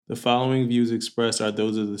The following views expressed are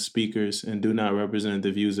those of the speakers and do not represent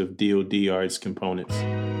the views of DoD or its components.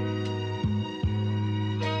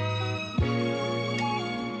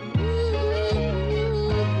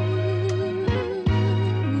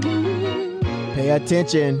 Pay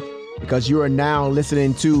attention, because you are now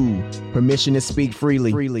listening to Permission to Speak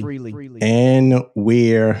Freely. And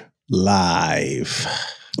we're live.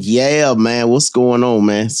 Yeah, man. What's going on,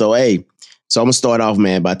 man? So I'm gonna start off,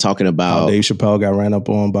 man, by talking about Dave Chappelle got ran up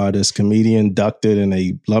on by this comedian, ducked it, and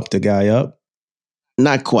they lumped the guy up.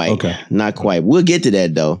 Not quite. Okay. Not quite. We'll get to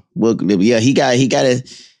that though. He got a.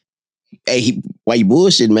 Hey, why you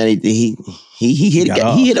bullshit, man? He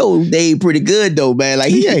hit old Dave pretty good though, man.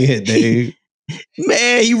 Like He ain't hit Dave.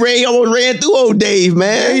 Man, he almost ran through old Dave,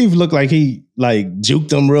 man. Dave looked like he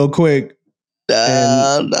juked him real quick.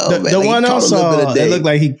 No, the man, one I saw, it looked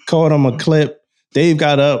like he caught him a clip. Dave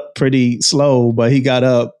got up pretty slow, but he got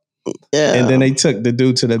up. Yeah. And then they took the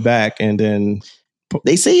dude to the back, and then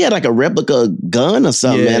they say he had like a replica gun or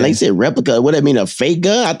something, man. They said replica. What that mean? A fake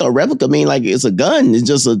gun? I thought replica mean like it's a gun. It's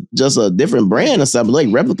just a different brand or something. Like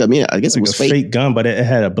replica, I guess it was a fake gun, but it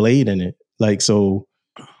had a blade in it. Like, so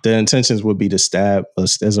the intentions would be to stab.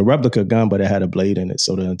 There's a replica gun, but it had a blade in it.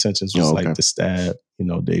 So the intentions was like to stab,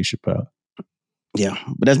 Dave Chappelle. Yeah,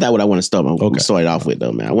 but that's not what I want to start. Start it off with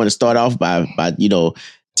though, man. I want to start off by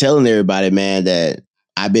telling everybody, man, that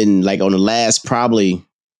I've been like on the last probably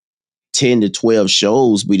 10 to 12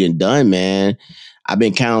 shows we done, man. I've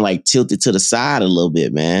been kind of like tilted to the side a little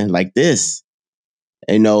bit, man, like this,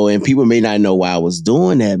 and people may not know why I was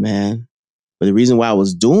doing that, man. But the reason why I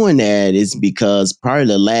was doing that is because probably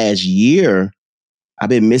the last year I've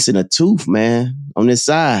been missing a tooth, man, on this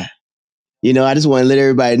side. I just want to let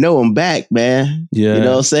everybody know I'm back, man. Yeah. You know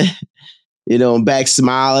what I'm saying? I'm back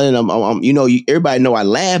smiling. Everybody know I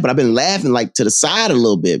laugh, but I've been laughing like to the side a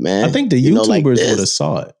little bit, man. I think the YouTubers would have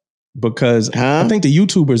saw it because I think the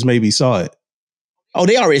YouTubers maybe saw it. Oh,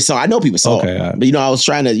 they already saw it. I know people saw it. Right. But, I was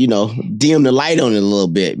trying to, dim the light on it a little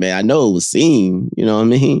bit, man. I know it was seen, you know what I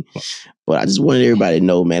mean? But I just wanted everybody to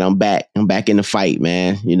know, man, I'm back. I'm back in the fight,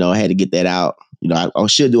 man. I had to get that out. I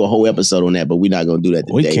should do a whole episode on that, but we're not going to do that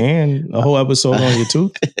today. We can. A whole episode on your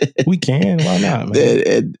tooth? We can. Why not,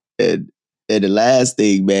 man? And the last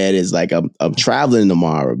thing, man, is like I'm traveling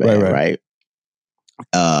tomorrow, man, right?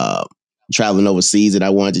 Traveling overseas, and I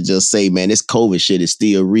wanted to just say, man, this COVID shit is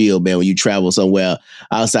still real, man, when you travel somewhere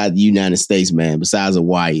outside the United States, man, besides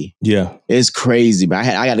Hawaii. Yeah. It's crazy, man.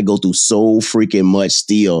 I got to go through so freaking much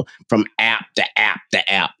still from app to app to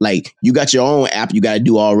app. Like, you got your own app you got to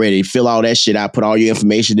do already. Fill all that shit out, put all your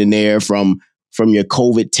information in there from your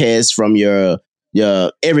COVID test, from your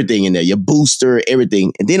everything in there, your booster,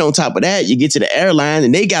 everything. And then on top of that, you get to the airline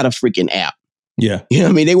and they got a freaking app. Yeah. You know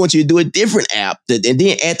what I mean? They want you to do a different app and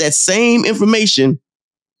then add that same information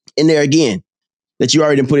in there again that you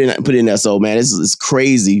already put in there. So, man, it's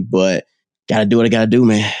crazy, but gotta do what I gotta do,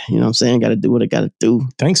 man. You know what I'm saying? Gotta do what I gotta do.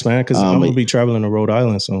 Thanks, man, because I'm gonna be traveling to Rhode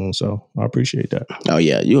Island soon, so I appreciate that. Oh,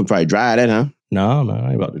 yeah. You can probably drive that, huh? Nah, man, I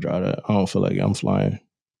ain't about to drive that. I don't feel like I'm flying.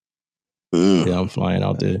 Yeah, I'm flying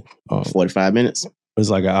out there. 45 minutes? It's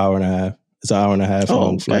like an hour and a half. It's an hour and a half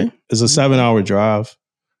long flight. It's a 7-hour drive.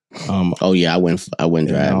 I wouldn't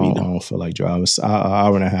drive either. I don't feel like driving. It's an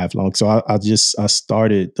hour and a half long. So I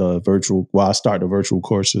started the virtual. Well, I start the virtual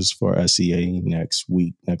courses for SCA next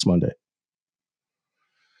Monday.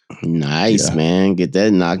 Nice, man. Get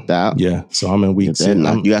that knocked out. Yeah. So I'm in week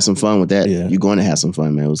 0. You got some fun with that. Yeah. You're going to have some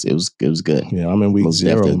fun, man. It was good. Yeah, I'm in week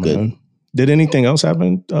 0, man. Good. Did anything else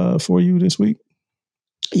happen for you this week?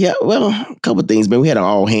 Yeah, well, a couple of things, man. We had an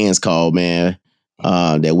all hands call, man.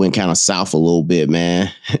 That went kind of south a little bit,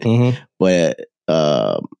 man. Mm-hmm. But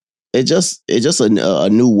it's just a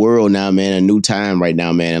new world now, man. A new time right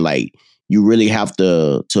now, man. And like, you really have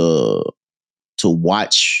to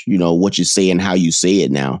watch, what you say and how you say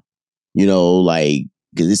it now. Like,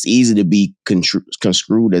 because it's easy to be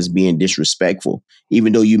construed as being disrespectful,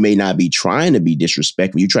 even though you may not be trying to be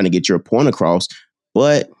disrespectful. You're trying to get your point across,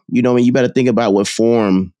 but you better think about what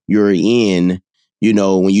form you're in.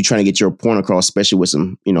 When you're trying to get your point across, especially with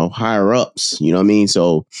some, higher ups, you know what I mean?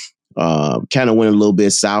 So, kind of went a little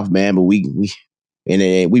bit south, man, but we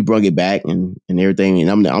brought it back and everything.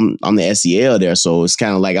 And I'm the SEL there. So it's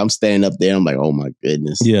kind of like, I'm standing up there. I'm like, oh my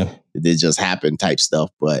goodness. Yeah. It just happened type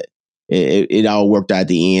stuff, but it all worked out at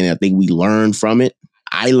the end. I think we learned from it.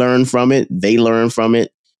 I learned from it. They learned from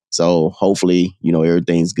it. So hopefully,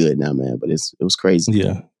 everything's good now, man, but it was crazy.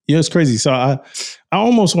 Yeah. Yeah, it's crazy. So I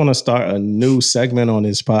almost want to start a new segment on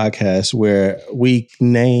this podcast where we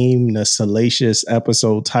name the salacious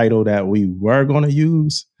episode title that we were going to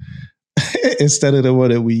use instead of the one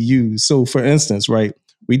that we use. So for instance, right,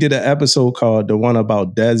 We did an episode called the one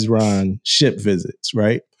about Desron ship visits,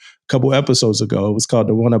 right? A couple episodes ago, it was called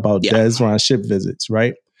the one about Desron ship visits,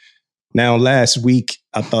 right? Now, last week,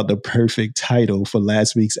 I thought the perfect title for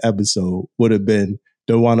last week's episode would have been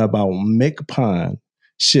the one about McPond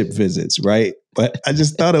ship visits, right? But I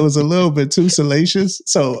just thought it was a little bit too salacious.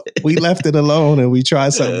 So we left it alone and we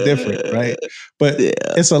tried something different, right? But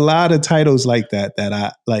it's a lot of titles like that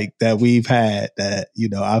I like that we've had that, you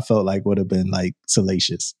know, I felt like would have been like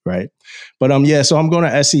salacious, right? But so I'm going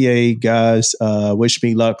to SEA, guys. Wish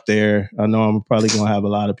me luck there. I know I'm probably going to have a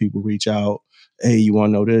lot of people reach out. Hey, you want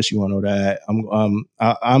to know this? You want to know that?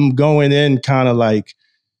 I'm going in kind of like,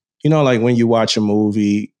 you know, like when you watch a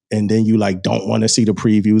movie and then you like don't want to see the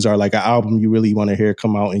previews, or like an album you really want to hear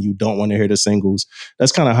come out and you don't want to hear the singles.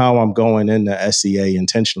 That's kind of how I'm going into SEA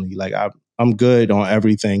intentionally. Like I'm good on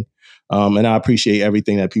everything. And I appreciate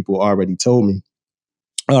everything that people already told me.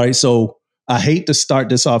 All right. So I hate to start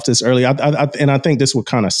this off this early. And I think this what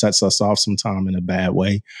kind of sets us off sometime in a bad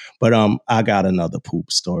way. But I got another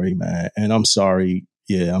poop story, man. And I'm sorry.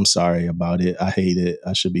 Yeah, I'm sorry about it. I hate it.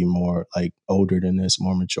 I should be more like older than this,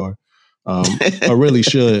 more mature. I really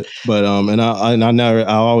should. But I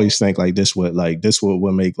always think like this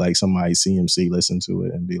would make like somebody CMC listen to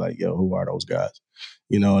it and be like, yo, who are those guys?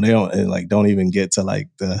 You know, and they don't even get to like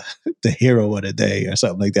the hero of the day or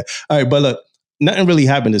something like that. All right, but look, nothing really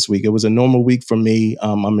happened this week. It was a normal week for me.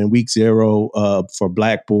 I'm in week 0 for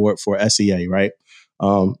Blackboard for SEA, right?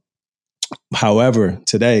 However,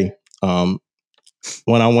 today,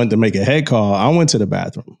 when I went to make a head call, I went to the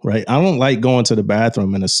bathroom, right? I don't like going to the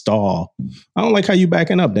bathroom in a stall. I don't like how you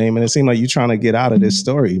backing up, Damon. It seemed like you're trying to get out of this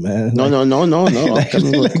story, man. No.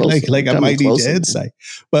 like I might need your insight.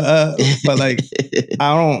 But like,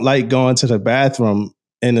 I don't like going to the bathroom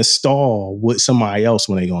in a stall with somebody else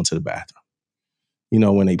when they go into the bathroom. You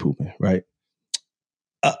know, when they pooping, right?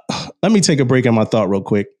 Let me take a break in my thought real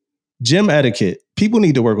quick. Gym etiquette. People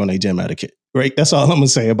need to work on their gym etiquette, right? That's all I'm going to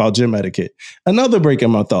say about gym etiquette. Another break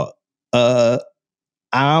in my thought.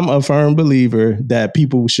 I'm a firm believer that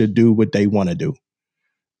people should do what they want to do.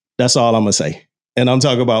 That's all I'm going to say. And I'm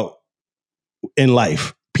talking about in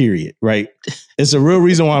life, period, right? It's a real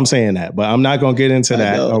reason why I'm saying that, but I'm not going to get into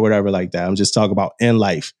that or whatever like that. I'm just talking about in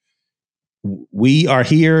life. We are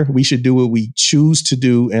here. We should do what we choose to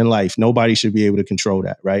do in life. Nobody should be able to control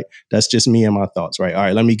that, right? That's just me and my thoughts, right? All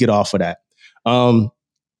right, let me get off of that. All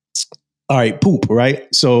right, poop, right?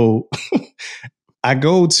 So I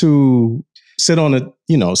go to sit on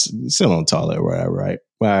the toilet or whatever, right?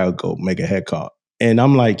 Where I'll go make a head call. And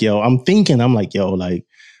I'm like, like,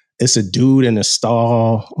 it's a dude in a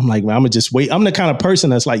stall. I'm like, man, I'm gonna just wait. I'm the kind of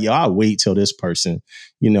person that's like, I'll wait till this person,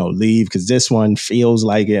 leave, because this one feels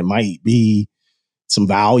like it might be some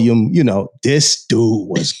volume. This dude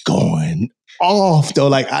was going off though.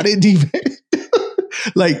 Like I didn't even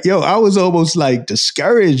like, I was almost like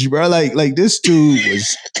discouraged, bro. Like this dude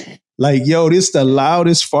was like, this the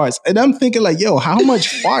loudest farts. And I'm thinking like, how much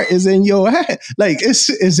fart is in your head? Like,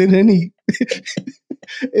 is it any...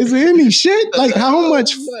 Is there any shit? Like, how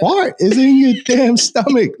much fart is in your damn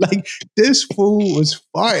stomach? Like, this fool was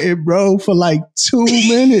farting, bro, for like 2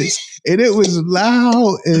 minutes. And it was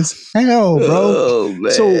loud as hell, bro. Oh,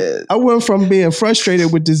 man. So I went from being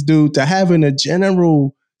frustrated with this dude to having a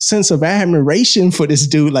general sense of admiration for this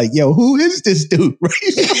dude. Like, who is this dude? Right?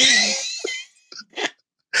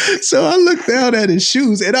 So I looked down at his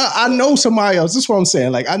shoes and I know somebody else. This is what I'm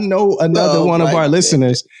saying. Like, I know another one of our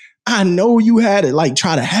listeners. I know you had it, like,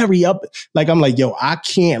 try to hurry up. Like, I'm like, I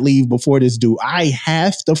can't leave before this dude. I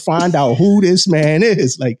have to find out who this man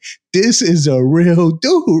is. Like, this is a real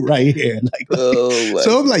dude right here. Like,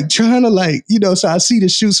 so I'm like trying to so I see the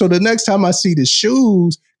shoes. So the next time I see the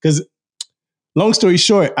shoes, because long story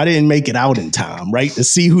short, I didn't make it out in time, right? To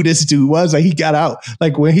see who this dude was. Like, he got out.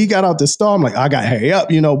 Like, when he got out the stall, I'm like, I got to hurry up,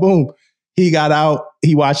 boom. He got out,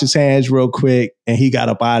 he washed his hands real quick, and he got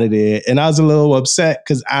up out of there. And I was a little upset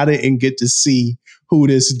because I didn't get to see who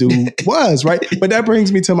this dude was, right? But that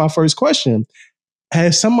brings me to my first question.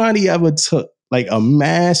 Has somebody ever took like a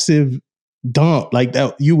massive dump like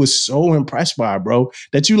that you was so impressed by, bro,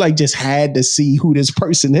 that you like just had to see who this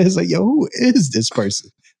person is? Like, who is this person?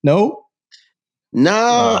 No?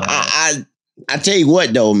 No, I tell you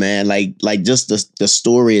what though, man, like just the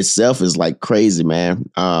story itself is like crazy, man.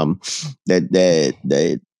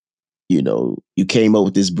 That you came up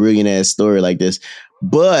with this brilliant ass story like this.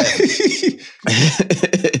 But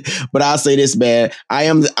but I'll say this, man. I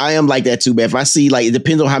am like that too, man. If I see, like, it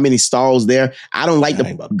depends on how many stalls there. I don't like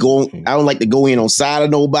to go in on side of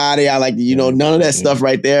nobody. I like none of that stuff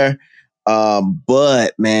right there.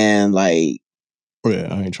 But man, like, Yeah,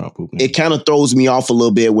 I ain't trying to poop. It kind of throws me off a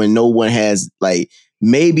little bit when no one has, like,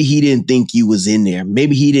 maybe he didn't think you was in there.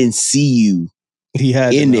 Maybe he didn't see you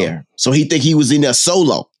in there. So he think he was in there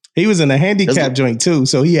solo. He was in a handicap joint too,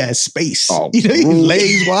 so he had space. His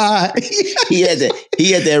legs wide. he had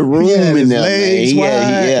that room in there, man. He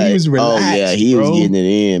was relaxed. Oh yeah, he was getting it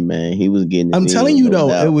in, man. He was getting it in. I'm telling you though,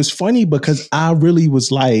 it was funny because I really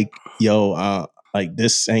was like, yo, like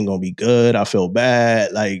this ain't gonna be good. I feel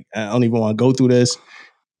bad. Like I don't even want to go through this.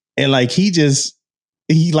 And like he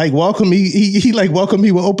like welcomed me. He like welcomed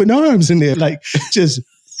me with open arms in there, like just.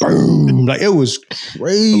 Boom! Like it was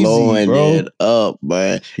crazy, blowing bro. It up,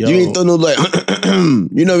 man. Yo. You ain't throw no like,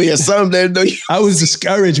 you know, he had something there. Though. I was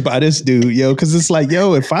discouraged by this dude, yo, because it's like,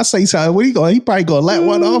 yo, if I say something, what he going? He probably gonna let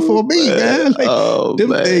one off for me, man. Like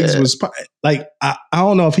them things was like, I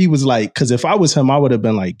don't know if he was like, because if I was him, I would have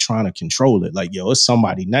been like trying to control it. Like, yo, it's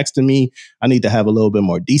somebody next to me. I need to have a little bit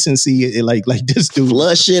more decency. Like this dude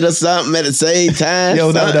flush it or something at the same time. Yo,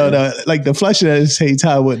 no. Like the flushing at the same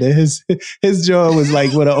time with his jaw was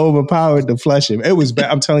like would have overpowered the flushing. It was bad.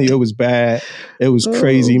 I'm telling you, it was bad. It was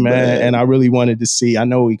crazy, man. And I really wanted to see. I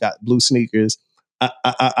know he got blue sneakers.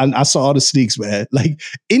 I saw all the sneaks, man. Like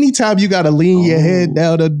anytime you got to lean your head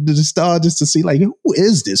down to the star just to see, like, who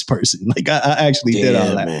is this person? Like I actually did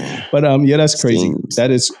all that. Man. But yeah, that's crazy.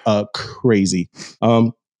 That is crazy.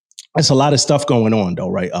 There's a lot of stuff going on though,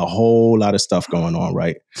 right? A whole lot of stuff going on,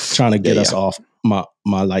 right? Trying to get us off my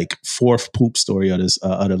like fourth poop story of this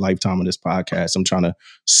of the lifetime of this podcast. I'm trying to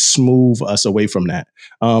smooth us away from that.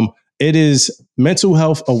 It is Mental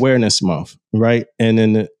Health Awareness Month, right? And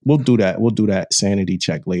then we'll do that. We'll do that sanity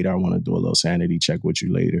check later. I want to do a little sanity check with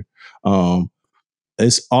you later.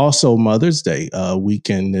 It's also Mother's Day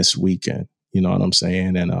weekend this weekend. You know what I'm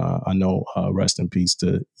saying? And I know rest in peace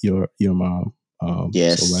to your mom.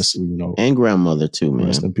 Yes. So rest, you know, and grandmother too, man.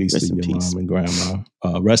 Rest in peace to your mom and grandma.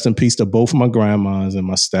 Rest in peace to both my grandmas and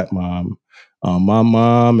my stepmom. My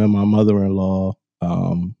mom and my mother-in-law.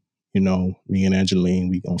 You know, me and Angeline,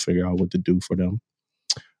 we gonna figure out what to do for them.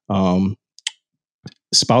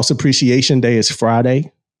 Spouse Appreciation Day is Friday.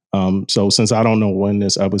 So since I don't know when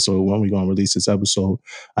we're gonna release this episode,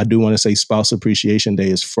 I do want to say Spouse Appreciation Day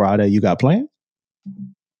is Friday. You got plans?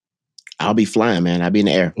 I'll be flying, man. I'll be in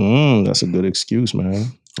the air. That's a good excuse, man.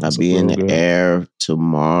 I'll be in the air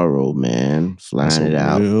tomorrow, man. Flying it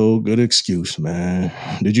out. Real good excuse, man.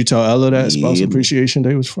 Did you tell Ella that Spouse Appreciation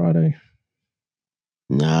Day was Friday?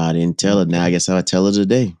 Nah, I didn't tell her. Now I guess I'll tell her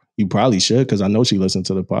today. You probably should, because I know she listened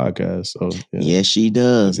to the podcast. So yes, she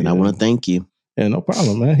does, and I want to thank you. Yeah, no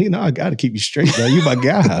problem, man. You know, I got to keep you straight, man. You my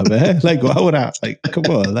guy, man. Like, why would I? Like, come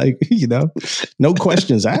on, like, you know, no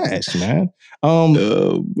questions asked, man. Oh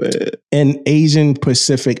man. And Asian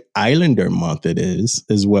Pacific Islander Month it is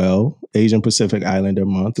as well. Asian Pacific Islander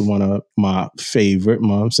Month, one of my favorite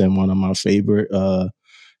months and one of my favorite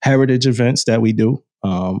heritage events that we do.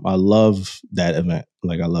 I love that event.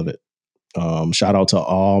 Like, I love it. Shout out to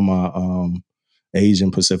all my Asian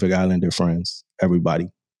Pacific Islander friends, everybody.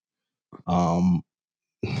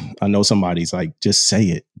 I know somebody's like, just say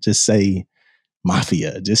it. Just say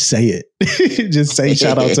mafia. Just say it. Just say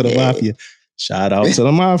shout out to the mafia. Shout out to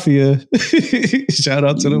the mafia. Shout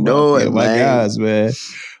out to the mafia. My guys, man.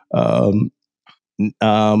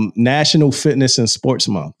 National Fitness and Sports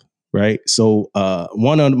Month, right? So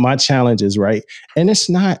one of my challenges, right? And it's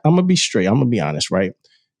not, I'm going to be straight. I'm going to be honest, right?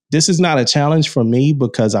 This is not a challenge for me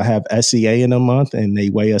because I have SEA in a month and they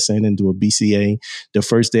weigh us in and do a BCA the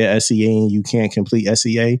first day of SEA and you can't complete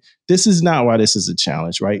SEA. This is not why this is a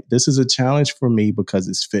challenge, right? This is a challenge for me because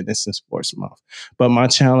it's Fitness and Sports Month. But my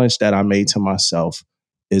challenge that I made to myself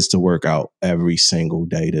is to work out every single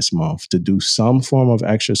day this month, to do some form of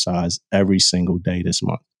exercise every single day this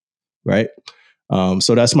month, right?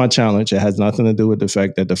 So that's my challenge. It has nothing to do with the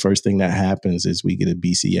fact that the first thing that happens is we get a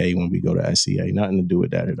BCA when we go to SEA. Nothing to do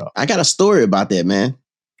with that at all. I got a story about that, man.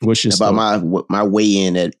 What's your story? About my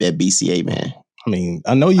weigh-in at BCA, man. I mean,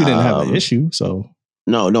 I know you didn't have an issue, so.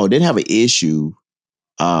 No, didn't have an issue.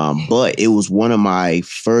 But it was one of my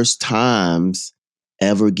first times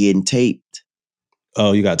ever getting taped.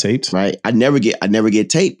 Oh, you got taped? Right. I never get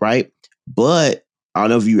taped, right? But I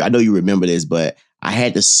know you remember this, but I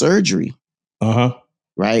had the surgery.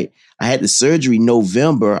 Right. I had the surgery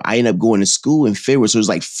November. I ended up going to school in February. So it was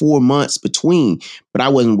like 4 months between, but I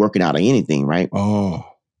wasn't working out or anything. Right. But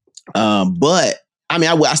I mean,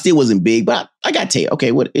 I still wasn't big, but I got taped.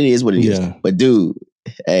 Okay. It is what it is. But dude,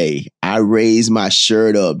 hey, I raised my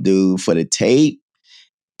shirt up, dude, for the tape.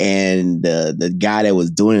 And the guy that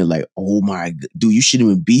was doing it, like, oh my, dude, you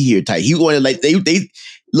shouldn't even be here. Type. He wanted like they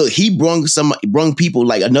look, he brung people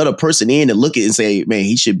like another person in to look at it and say, man,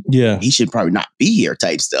 he should probably not be here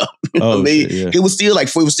type stuff. You know what I mean? Shit, yeah. It was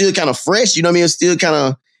still kind of fresh. You know what I mean? It was still kind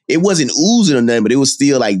of, it wasn't oozing or nothing, but it was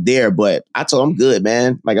still like there. But I told him, I'm good,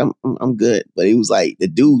 man. Like I'm good. But it was like the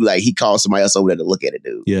dude, like he called somebody else over there to look at it,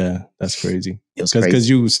 dude. Yeah, that's crazy. It was crazy. Because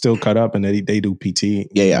you still cut up and they do PT.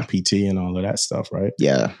 Yeah. PT and all of that stuff, right?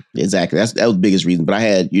 Yeah, exactly. That was the biggest reason. But I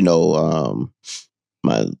had,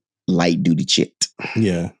 my light duty chit.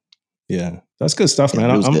 Yeah. Yeah. That's good stuff, man.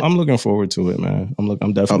 I'm looking forward to it, man.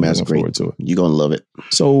 I'm definitely looking forward to it. You're gonna love it.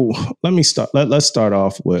 So let's start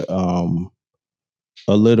off with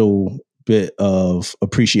a little bit of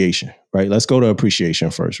appreciation, right? Let's go to appreciation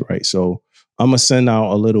first, right? So I'm gonna send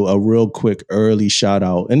out a real quick early shout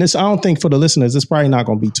out. And this, I don't think for the listeners, it's probably not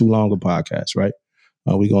gonna be too long a podcast, right?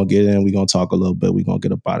 We're gonna get in, we're gonna talk a little bit, we're gonna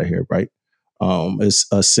get up out of here, right? It's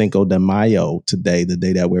a Cinco de Mayo today, the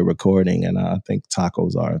day that we're recording, and I think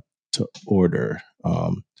tacos are to order.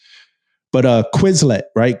 But Quizlet,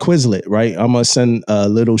 right? I'm gonna send a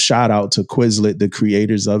little shout out to Quizlet, the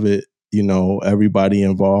creators of it. Everybody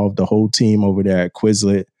involved, the whole team over there at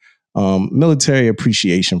Quizlet. Military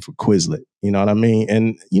appreciation for Quizlet. You know what I mean?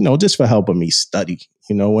 And just for helping me study.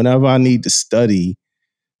 Whenever I need to study,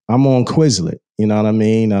 I'm on Quizlet. You know what I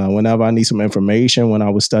mean? Whenever I need some information, when I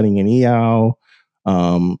was studying in EAL,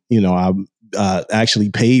 I actually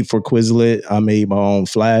paid for Quizlet. I made my own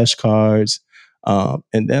flashcards.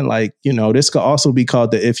 And then this could also be called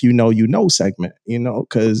the If You Know, You Know segment,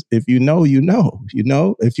 because if you know,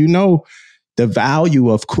 if you know the value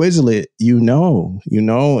of Quizlet,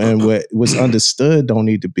 and what's understood don't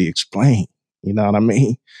need to be explained. You know what I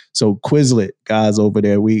mean? So Quizlet, guys over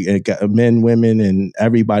there, we got men, women, and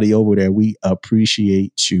everybody over there, we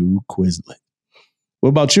appreciate you, Quizlet. What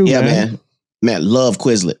about you, man? Man, love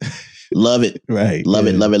Quizlet. Love it. Right. Love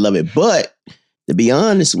it. But to be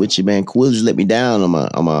honest with you, man, Quizlet let me down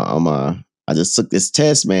I just took this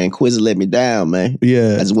test, man. Quizlet let me down, man.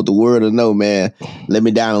 Yeah. I just want the world to know, man. Let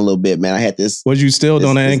me down a little bit, man. I had this. Was you still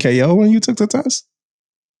doing an NKO when you took the test?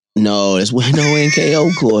 No, this wasn't no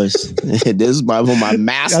NKO course. This is my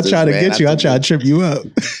master's. I try to get you. I try to trip you up.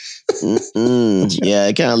 Yeah,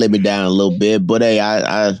 it kind of let me down a little bit. But hey,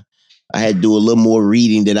 I had to do a little more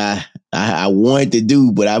reading than I wanted to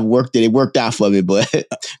do, but It worked out for me. But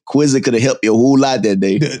Quizlet could have helped you a whole lot that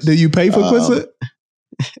day. Do you pay for Quizlet?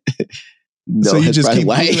 No, so you just keep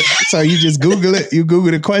so you just Google it. You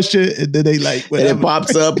Google the question, and then they and it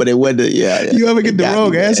pops up, but it went. Yeah. You ever get the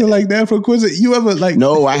wrong answer like that for Quizlet? You ever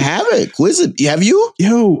No, I haven't. Quizlet, have you?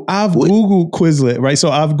 Yo, I've Googled Quizlet, right? So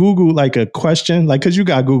I've Googled a question, because you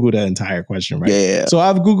got to Google the entire question, right? Yeah. So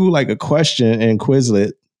I've Googled a question in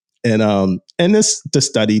Quizlet, and this to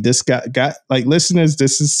study. This got listeners.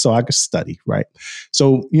 This is so I could study, right?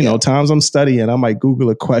 So times I'm studying, I might Google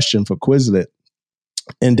a question for Quizlet,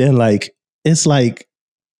 and then it's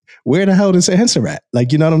where the hell does the answer at?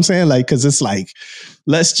 You know what I'm saying? Because it's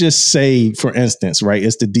let's just say, for instance, right?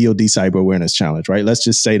 It's the DoD Cyber Awareness Challenge, right? Let's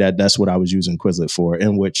just say that that's what I was using Quizlet for,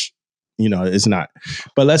 in which it's not.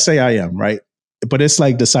 But let's say I am, right? But it's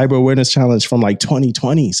the Cyber Awareness Challenge from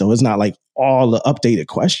 2020, so it's not all the updated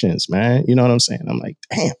questions, man. You know what I'm saying? I'm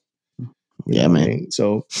damn. Yeah, man. I mean?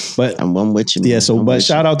 So, but I'm with you, man. Yeah, so but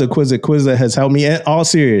shout out to Quizlet. Quizlet has helped me in all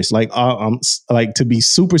serious. I'm to be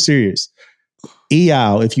super serious.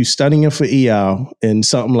 EAL, if you're studying for EAL and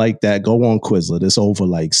something like that, go on Quizlet. It's over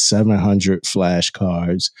 700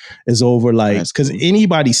 flashcards. It's over because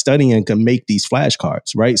anybody studying can make these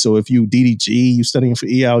flashcards, right? So if you DDG, you studying for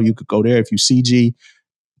EAL, you could go there. If you CG,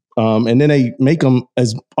 and then they make them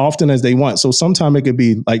as often as they want. So sometimes it could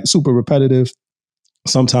be super repetitive.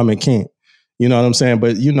 Sometimes it can't. You know what I'm saying?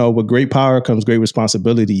 But with great power comes great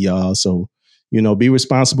responsibility, y'all. So be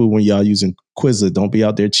responsible when y'all using Quizlet. Don't be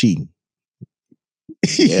out there cheating.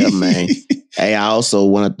 Yeah, man. Hey, I also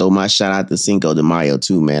want to throw my shout out to Cinco de Mayo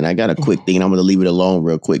too, man. I got a quick thing. I'm going to leave it alone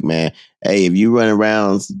real quick, man. Hey, if you run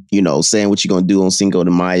around, saying what you're going to do on Cinco de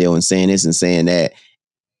Mayo and saying this and saying that,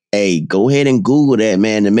 hey, go ahead and Google that,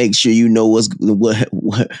 man, to make sure you know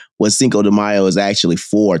what Cinco de Mayo is actually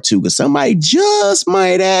for too. Because somebody just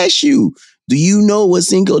might ask you, do you know what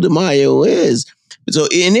Cinco de Mayo is? So,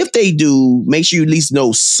 and if they do, make sure you at least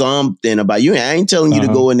know something about you. I ain't telling you to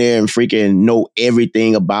go in there and freaking know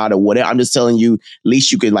everything about it, whatever. I'm just telling you, at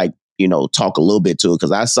least you can talk a little bit to it.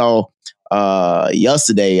 Because I saw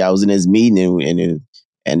yesterday, I was in this meeting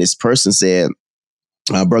and this person said,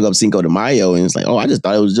 I brought up Cinco de Mayo, and it's I just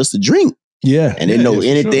thought it was just a drink. Yeah. And didn't know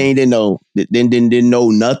anything, sure. Didn't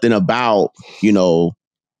know nothing about,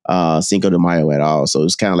 Cinco de Mayo at all. So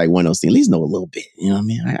it's kind of like one of those things. At least know a little bit. You know what I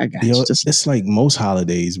mean? I got you. It's like most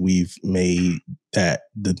holidays we've made that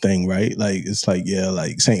the thing, right? Like it's like,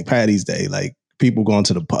 like St. Patty's Day, like people going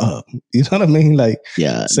to the pub. You know what I mean? Like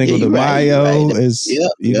Cinco de Mayo is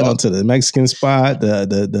going to the Mexican spot,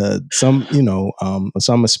 the some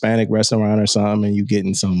some Hispanic restaurant or something, and you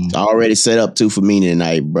getting some already set up too for me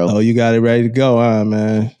tonight, bro. Oh, you got it ready to go, huh,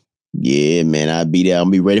 man? Yeah, man, I'll be there. I'll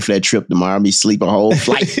be ready for that trip tomorrow. I'll be sleeping a whole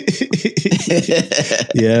flight.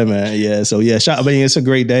 Yeah, man. Yeah. So I mean, it's a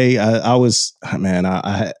great day. I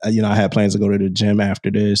had plans to go to the gym after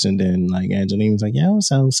this, and then like Angelina was like, "Yo,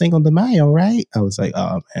 so Cinco de Mayo, right?" I was like,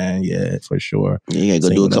 "Oh man, yeah, for sure." Yeah, you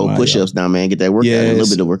gotta go do a couple push-ups now, man. Get that workout, a little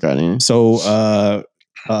bit of workout in. So,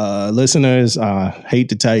 listeners, hate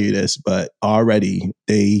to tell you this, but already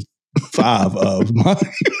day 5 of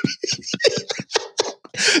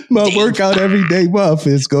my workout every day month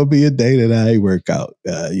is gonna be a day that I work out.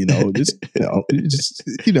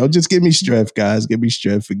 Just give me strength, guys. Give me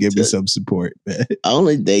strength and give me some support, man.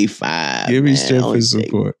 Only day 5. Give me strength and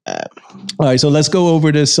support. All right, so let's go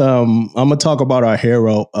over this. I'm gonna talk about our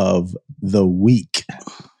hero of the week.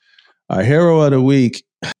 Our hero of the week,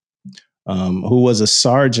 who was a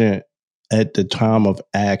sergeant at the time of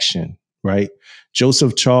action, right?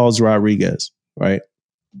 Joseph Charles Rodriguez, right?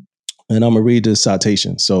 And I'm going to read the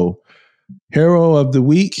citation. So, hero of the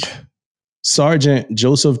week, Sergeant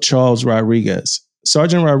Joseph Charles Rodriguez.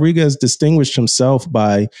 Sergeant Rodriguez distinguished himself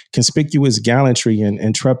by conspicuous gallantry and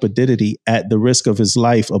intrepidity at the risk of his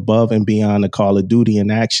life above and beyond the call of duty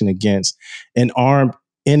in action against an armed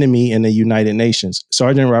enemy in the United Nations.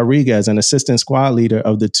 Sergeant Rodriguez, an assistant squad leader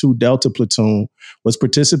of the 2 Delta platoon, was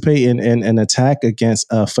participating in an attack against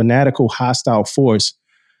a fanatical hostile force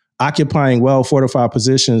occupying well-fortified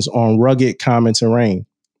positions on rugged command terrain.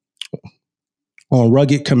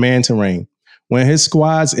 When his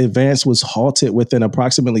squad's advance was halted within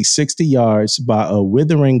approximately 60 yards by a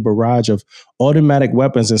withering barrage of automatic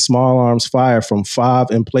weapons and small arms fire from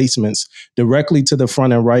 5 emplacements directly to the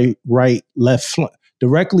front and right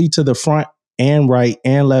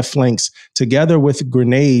and left flanks, together with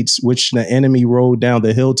grenades which the enemy rolled down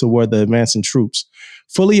the hill toward the advancing troops.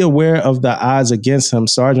 Fully aware of the odds against him,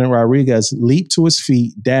 Sergeant Rodriguez leaped to his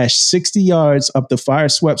feet, dashed 60 yards up the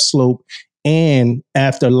fire-swept slope, and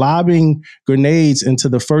after lobbing grenades into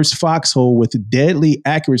the first foxhole with deadly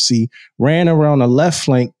accuracy, ran around the left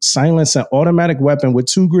flank, silenced an automatic weapon with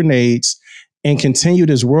 2 grenades, and continued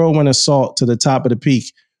his whirlwind assault to the top of the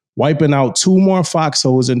peak, wiping out 2 more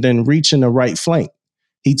foxholes and then reaching the right flank.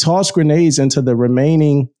 He tossed grenades into the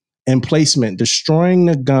remaining emplacement, destroying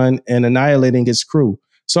the gun and annihilating its crew.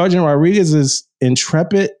 Sergeant Rodriguez's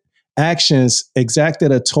intrepid actions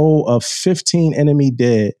exacted a toll of 15 enemy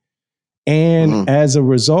dead. And as a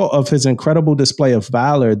result of his incredible display of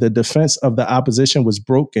valor, the defense of the opposition was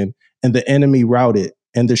broken and the enemy routed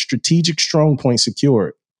and the strategic strong point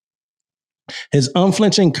secured. His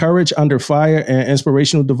unflinching courage under fire and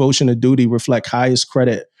inspirational devotion to duty reflect highest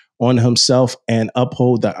credit on himself and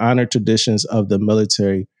uphold the honor traditions of the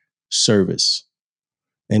military service.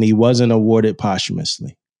 And he wasn't awarded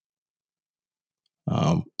posthumously.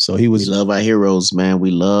 So he was. We love our heroes, man.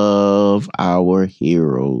 We love our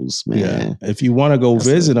heroes, man. Yeah. If you want to go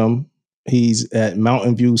visit him, he's at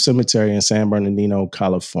Mountain View Cemetery in San Bernardino,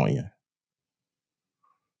 California.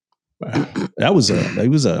 That was a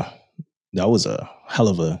hell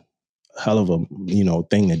of a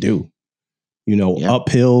thing to do.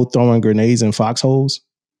 Uphill throwing grenades in foxholes.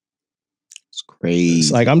 It's crazy.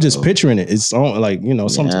 It's like I'm just picturing it. It's like,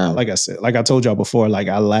 sometimes, like I said, like I told y'all before, like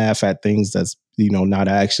I laugh at things that's, not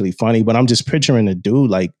actually funny, but I'm just picturing a dude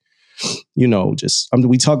like,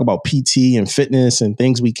 we talk about PT and fitness and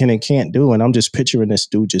things we can and can't do. And I'm just picturing this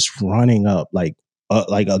dude just running up like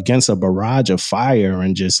against a barrage of fire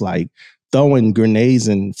and just like throwing grenades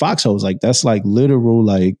and foxholes. Like that's like literal,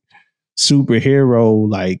 like superhero,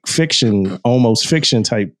 like fiction, almost fiction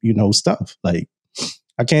type, stuff. Like,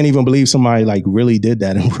 I can't even believe somebody like really did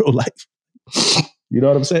that in real life. You know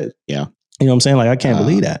what I'm saying? Yeah. You know what I'm saying? Like, I can't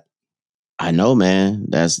believe that. I know, man.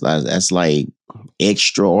 That's like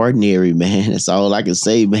extraordinary, man. That's all I can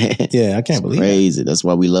say, man. Yeah, I can't believe it. Crazy. That's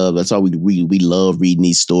why we love. That's why we love reading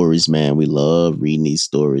these stories, man. We love reading these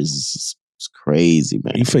stories. It's crazy,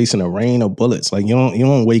 man. You facing a rain of bullets. Like you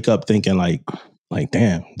don't wake up thinking like,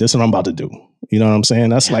 damn, this is what I'm about to do. You know what I'm saying?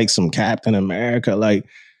 That's like some Captain America. Like,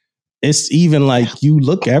 it's even like you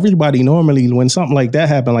look, everybody normally, when something like that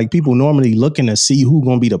happened, like people normally looking to see who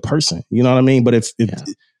gonna be the person. You know what I mean? But if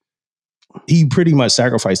he pretty much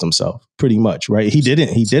sacrificed himself, pretty much, right? He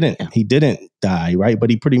didn't die, right? But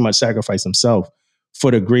he pretty much sacrificed himself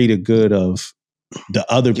for the greater good of the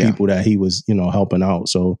other people that he was, helping out.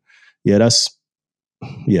 So that's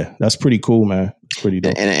pretty cool, man. It's pretty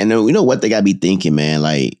dope. And you know what they gotta be thinking, man?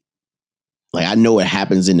 Like I know it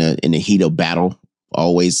happens in the heat of battle.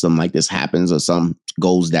 Always something like this happens or something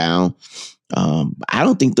goes down. I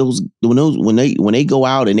don't think when they go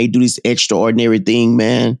out and they do this extraordinary thing,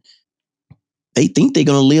 man, they think they're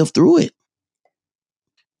gonna live through it.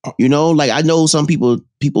 Like I know some people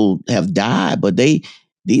have died, but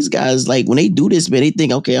these guys, like when they do this, man, they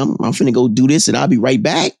think, okay, I'm finna go do this and I'll be right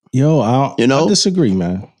back. I disagree,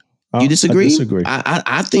 man. You disagree? I disagree.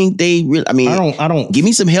 I think they really. I mean, I don't. Give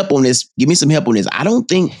me some help on this. I don't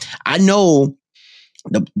think I know.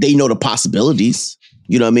 They know the possibilities.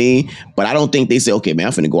 You know what I mean? But I don't think they say, okay, man,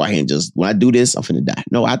 I'm finna go out here and just, when I do this, I'm finna die.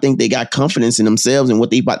 No, I think they got confidence in themselves and what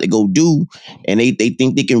they about to go do. And they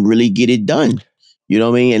think they can really get it done. You know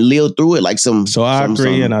what I mean? And live through it like some. So I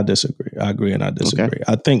agree and I disagree. Okay.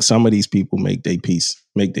 I think some of these people make their peace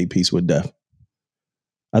with death.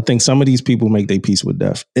 I think some of these people make their peace with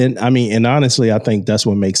death. And I mean, and honestly, I think that's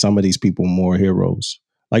what makes some of these people more heroes.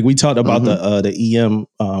 Like we talked about the EM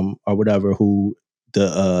or whatever, who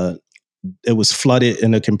it was flooded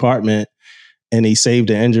in the compartment and he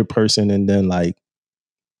saved an injured person and then like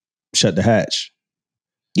shut the hatch.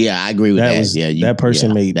 Yeah, I agree with that. That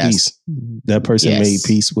person made peace. That person made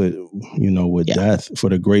peace with, with death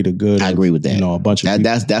for the greater good. I agree with that. A bunch of people.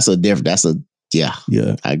 I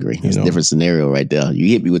agree. It's a different scenario right there. You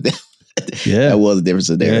hit me with that. Yeah, that was a different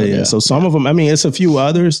scenario. Yeah. So some of them, I mean, it's a few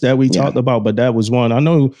others that we talked about, but that was one. I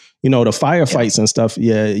know, the firefights and stuff.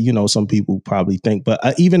 Yeah, some people probably think, but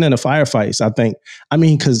even in the firefights,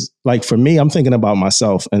 because like for me, I'm thinking about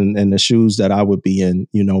myself and the shoes that I would be in.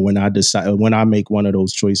 When I make one of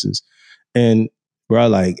those choices, and bro,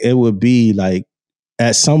 like it would be like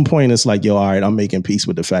at some point, it's like, yo, all right, I'm making peace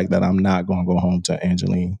with the fact that I'm not going to go home to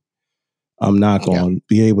Angeline. I'm not going to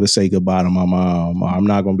be able to say goodbye to my mom, or I'm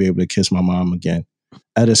not going to be able to kiss my mom again.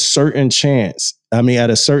 At a certain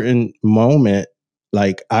moment,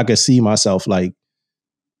 like I could see myself like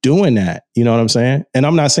doing that. You know what I'm saying? And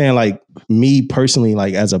I'm not saying like me personally,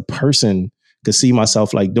 like as a person could see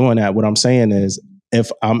myself like doing that. What I'm saying is if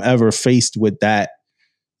I'm ever faced with that,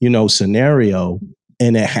 scenario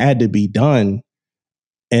and it had to be done,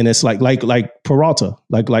 and it's like Peralta,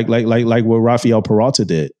 like what Rafael Peralta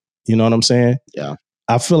did. You know what I'm saying? Yeah.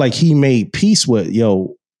 I feel like he made peace with,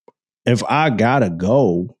 if I gotta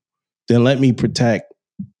go, then let me protect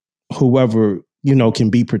whoever,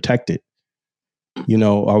 can be protected,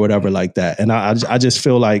 or whatever like that. And I just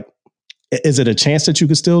feel like, is it a chance that you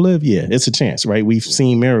could still live? Yeah, it's a chance, right? We've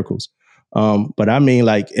seen miracles. But I mean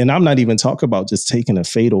like, and I'm not even talking about just taking a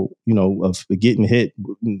fatal, of getting hit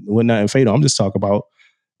with nothing fatal. I'm just talking about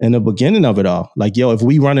in the beginning of it all. Like, if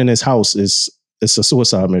we run in this house, it's a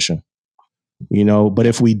suicide mission, but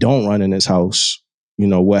if we don't run in this house,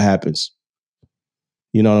 what happens?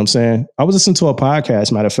 You know what I'm saying? I was listening to a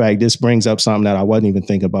podcast. Matter of fact, this brings up something that I wasn't even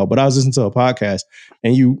thinking about, but I was listening to a podcast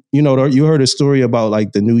and you heard a story about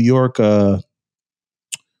like the New York, the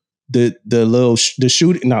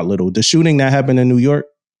shooting that happened in New York.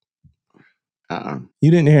 You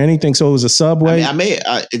didn't hear anything. So it was a subway. Subway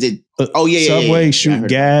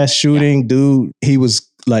shooting, dude. He was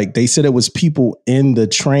like, they said it was people in the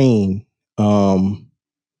train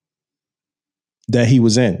that he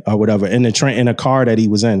was in or whatever, in the train, in a car that he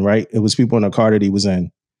was in, right? It was people in a car that he was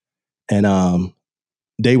in. And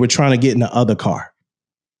they were trying to get in the other car,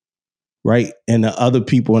 right? And the other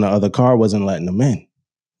people in the other car wasn't letting them in,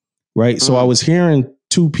 right? So I was hearing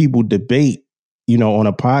two people debate, on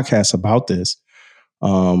a podcast about this.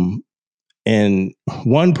 And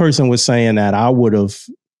one person was saying that I would have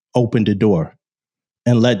opened the door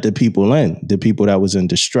and let the people in, the people that was in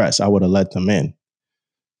distress. I would have let them in.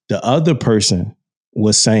 The other person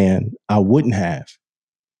was saying I wouldn't have.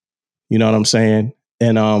 You know what I'm saying?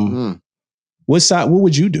 And what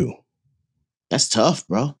would you do? That's tough,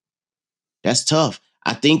 bro. That's tough.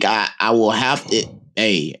 I think I will have to.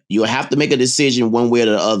 Hey, you'll have to make a decision one way or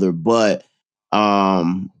the other. But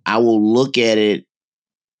I will look at it.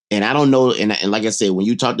 And I don't know, and like I said, when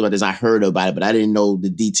you talked about this, I heard about it, but I didn't know the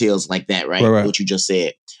details like that, right? What you just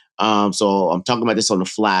said. So I'm talking about this on the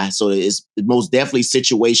fly. So it's most definitely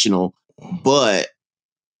situational, but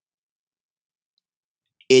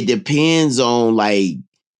it depends on like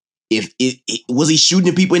if was he shooting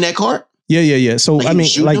the people in that car? Yeah. So like, I mean,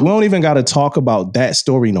 like we don't even got to talk about that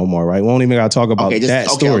story no more, right? We don't even got to talk about that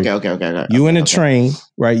story. Okay. You in a train,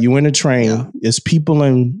 right? You in a train. Yeah. It's people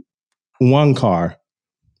in one car.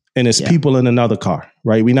 And it's people in another car,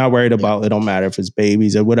 right? We're not worried about, it don't matter if it's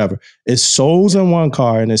babies or whatever. It's souls in one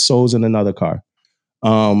car and it's souls in another car.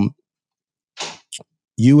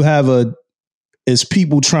 it's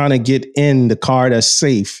people trying to get in the car that's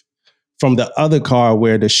safe from the other car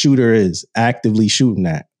where the shooter is actively shooting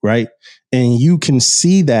at, right? And you can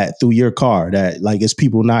see that through your car, that like it's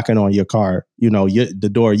people knocking on your car, the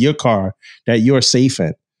door of your car that you're safe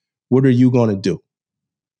in. What are you going to do?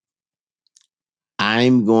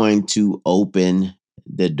 I'm going to open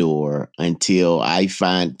the door until I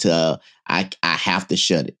find I have to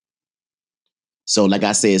shut it. So like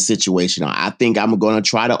I said, situational. I think I'm going to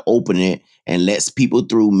try to open it and let people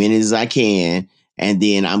through many as I can. And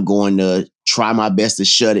then I'm going to try my best to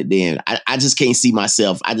shut it then. I just can't see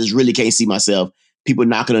myself. I just really can't see myself. People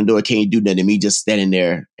knocking on the door can't do nothing to me, just standing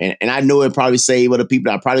there. And I know it probably save other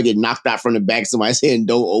people. I probably get knocked out from the back. Somebody saying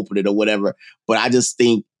don't open it or whatever. But I just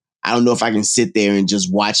think, I don't know if I can sit there and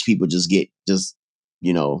just watch people get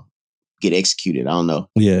executed. I don't know.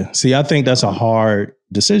 Yeah. See, I think that's a hard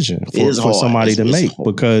decision for somebody to make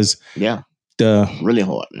because really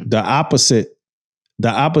hard. Man. The opposite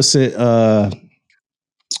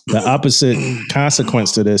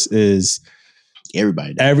consequence to this is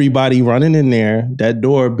everybody running in there, that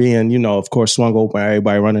door being, of course, swung open,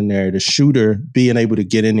 everybody running there, the shooter being able to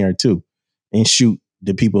get in there too and shoot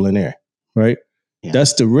the people in there, right? Yeah.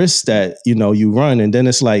 That's the risk that, you run. And then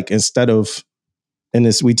it's like,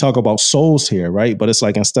 we talk about souls here, right? But it's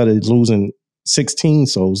like, instead of losing 16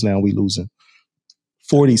 souls, now we losing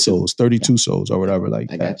 40 souls, 32 souls or whatever like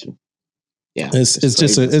that. I got you. Yeah.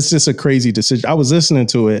 It's just a crazy decision. I was listening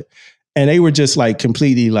to it and they were just like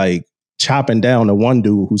completely like chopping down the one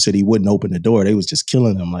dude who said he wouldn't open the door. They was just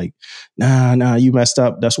killing him like, nah, you messed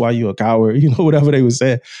up. That's why you a coward, whatever they was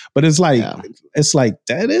saying. But it's like,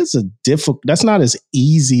 that is that's not as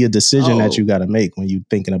easy a decision that you got to make when you're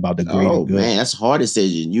thinking about the greater good. Man, that's a hard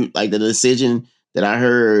decision. You like the decision that I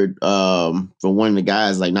heard from one of the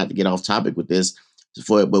guys, like not to get off topic with this,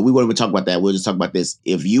 but we won't even talk about that. We'll just talk about this.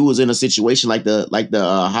 If you was in a situation like the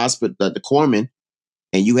hospital, the corpsman,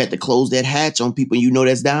 and you had to close that hatch on people,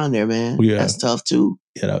 that's down there, man. Yeah. That's tough too.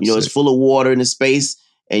 Yeah, it's full of water in the space,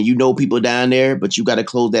 and people down there, but you got to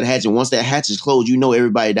close that hatch. And once that hatch is closed,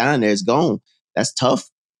 everybody down there is gone. That's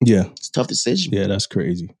tough. Yeah, it's a tough decision. Yeah, that's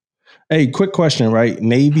crazy. Hey, quick question, right?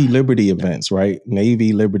 Navy Liberty events, right?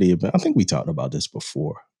 Navy Liberty event. I think we talked about this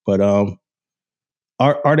before, but are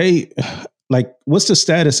they like? What's the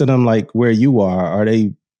status of them? Like where you are?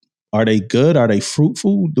 Are they good? Are they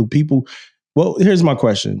fruitful? Do people? Well, here's my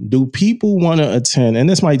question. Do people want to attend? And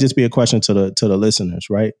this might just be a question to the listeners,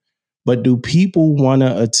 right? But do people want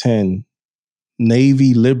to attend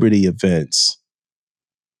Navy Liberty events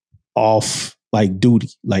off like duty,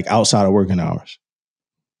 like outside of working hours?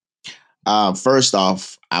 First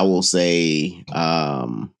off, I will say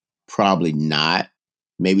probably not.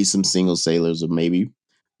 Maybe some single sailors or maybe.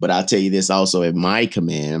 But I'll tell you this also at my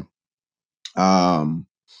command. And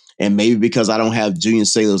maybe because I don't have junior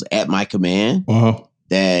sailors at my command,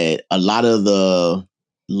 that a lot of the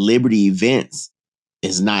Liberty events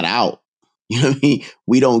is not out. You know what I mean?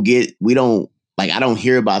 I don't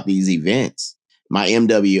hear about these events. My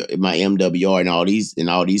MWR and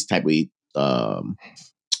all these type of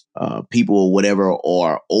people or whatever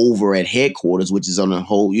are over at headquarters, which is on the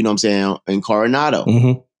whole, in Coronado.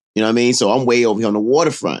 Mm-hmm. You know what I mean? So I'm way over here on the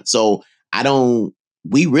waterfront. So I'm not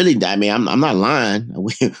lying.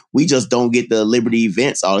 We just don't get the Liberty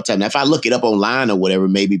events all the time. Now, if I look it up online or whatever,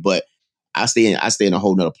 maybe, but I stay in a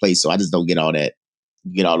whole nother place. So I just don't get all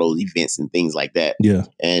those events and things like that. Yeah.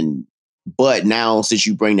 But now since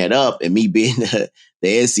you bring that up and me being the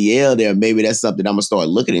SCL there, maybe that's something I'm going to start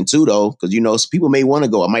looking into though. Cause so people may want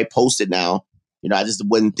to go. I might post it now. I just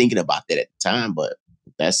wasn't thinking about that at the time, but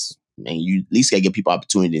you at least gotta give people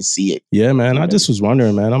opportunity to see it. Yeah, man. I just was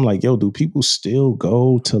wondering, man. I'm like, yo, do people still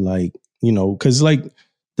go to like, because like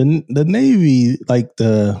the Navy, like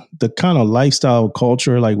the kind of lifestyle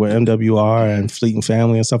culture, like with MWR and Fleet and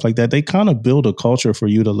Family and stuff like that, they kind of build a culture for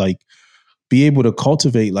you to like be able to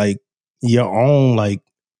cultivate like your own like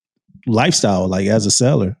lifestyle, like as a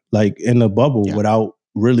sailor, like in the bubble without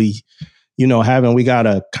really, we got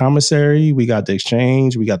a commissary, we got the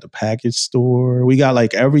exchange, we got the package store, we got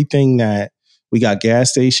like everything we got gas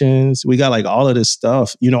stations, we got like all of this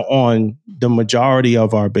stuff, on the majority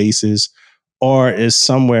of our bases, or is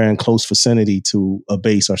somewhere in close vicinity to a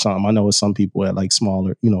base or something. I know it's some people at like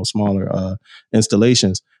smaller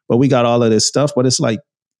installations, but we got all of this stuff. But it's like,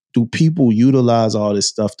 do people utilize all this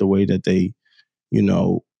stuff the way that they,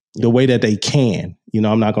 the way that they can?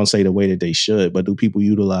 I'm not going to say the way that they should, but do people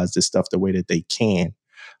utilize this stuff the way that they can?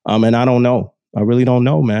 And I don't know. I really don't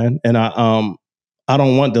know, man. And I I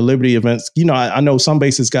don't want the Liberty events. You know, I know some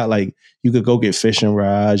bases got like, you could go get fishing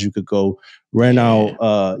rods. You could go rent out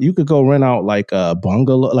like a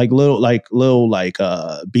bungalow, like little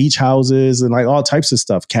beach houses and like all types of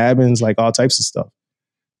stuff, cabins, like all types of stuff.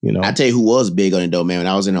 You know, I tell you who was big on it though, man. When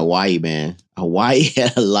I was in Hawaii, man, Hawaii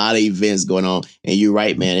had a lot of events going on, and you're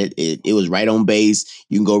right, man. It was right on base.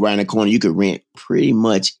 You can go around the corner. You could rent pretty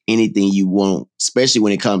much anything you want, especially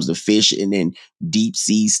when it comes to fishing and deep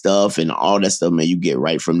sea stuff and all that stuff, man. You get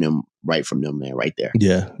right from them, man, right there.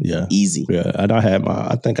 Yeah, easy. Yeah, and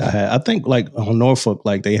I think like on Norfolk,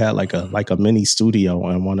 like they had like a mini studio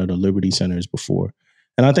on one of the Liberty Centers before.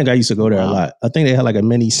 And I think I used to go there a lot. I think they had like a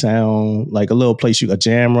mini sound, like a little place, a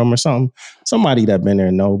jam room or something. Somebody that been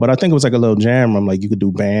there know, but I think it was like a little jam room, like you could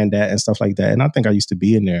do band at and stuff like that. And I think I used to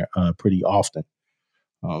be in there pretty often.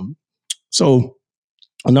 So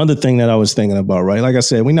another thing that I was thinking about, right? Like I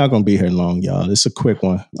said, we're not going to be here long, y'all. It's a quick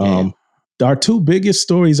one. Our two biggest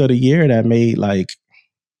stories of the year that made like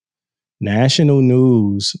national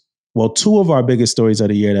news. Well, two of our biggest stories of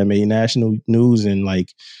the year that made national news and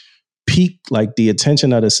like peaked like the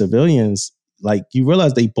attention of the civilians, like you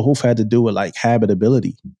realize they both had to do with like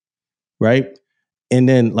habitability, right? And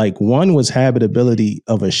then like one was habitability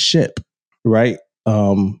of a ship, right?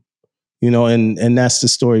 You know, and that's the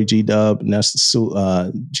story G-Dub, and that's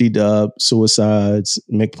the G-Dub, suicides,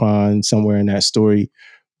 McPond, somewhere in that story.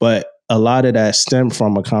 But a lot of that stemmed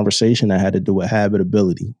from a conversation that had to do with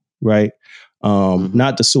habitability, right?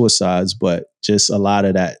 Not the suicides, but just a lot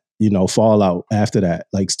of that, you know, fallout after that,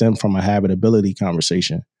 like stemmed from a habitability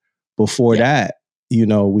conversation. Before that, you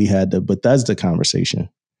know, we had the Bethesda conversation.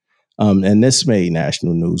 And this made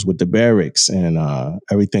national news with the barracks and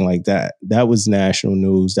everything like that. That was national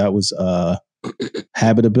news. That was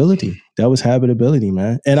habitability. That was habitability,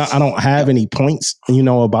 man. And I don't have any points, you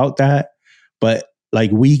know, about that. But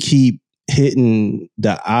like we keep hitting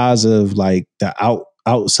the eyes of like the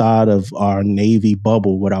outside of our Navy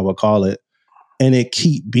bubble, what I would call it. And it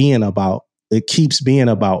keeps being about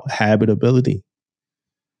habitability.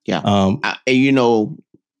 Yeah. And you know,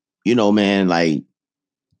 man, like,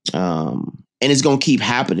 and it's going to keep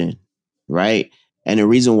happening. Right. And the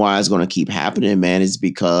reason why it's going to keep happening, man, is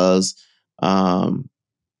because,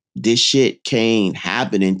 this shit can't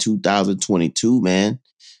happen in 2022, man.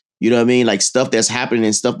 You know what I mean? Like stuff that's happening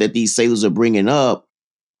and stuff that these sailors are bringing up.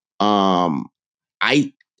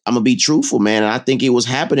 I'm gonna be truthful, man. And I think it was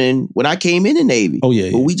happening when I came in the Navy. Oh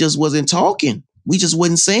yeah. But we just wasn't talking. We just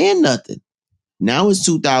wasn't saying nothing. Now it's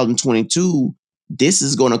 2022. This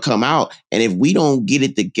is gonna come out, and if we don't get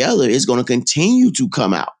it together, it's gonna continue to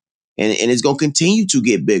come out, and it's gonna continue to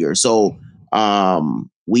get bigger. So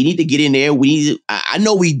we need to get in there. I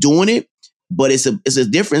know we doing it, but it's a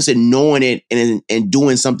difference in knowing it and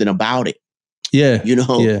doing something about it. Yeah, you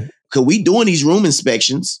know. Yeah, because we doing these room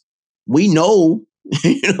inspections. We know.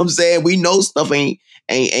 You know what I'm saying? We know stuff ain't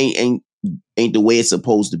the way it's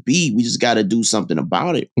supposed to be. We just got to do something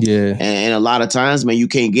about it. Yeah. And a lot of times, man, you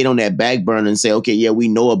can't get on that back burner and say, okay, yeah, we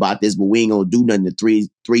know about this, but we ain't gonna do nothing to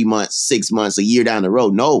 3 months, 6 months, a year down the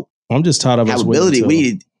road. No. I'm just tired of habitability. We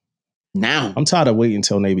need it now. I'm tired of waiting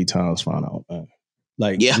until Navy Times find out, man.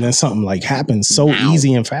 Like, and then something like happens so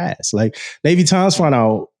easy and fast. Like Navy Times find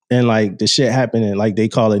out. And like the shit happened, and like they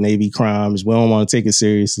call it Navy crimes. We don't want to take it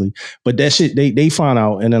seriously, but that shit they find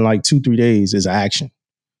out, and in like 2-3 days is action.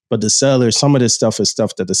 But the sellers, some of this stuff is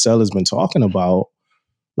stuff that the seller's been talking about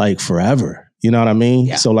like forever. You know what I mean?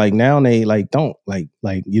 Yeah. So like now they like don't like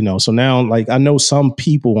you know. So now like I know some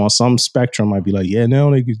people on some spectrum might be like, yeah, now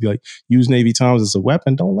they could like use Navy Times as a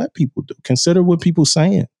weapon. Don't let people do. Consider what people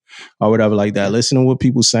saying or whatever like that. Listen to what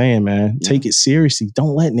people saying, man. Yeah. Take it seriously.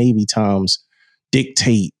 Don't let Navy Times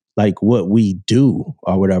dictate like what we do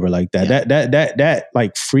or whatever like that. Yeah. That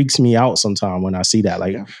like freaks me out sometimes when I see that.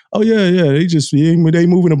 Like, oh yeah, they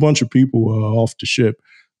moving a bunch of people off the ship.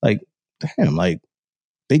 Like, damn, like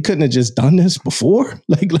they couldn't have just done this before.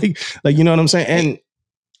 Like you know what I'm saying? And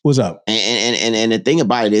what's up? And the thing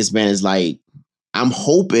about it is, man, is like I'm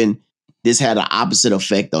hoping this had an opposite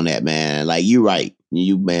effect on that, man. Like you're right,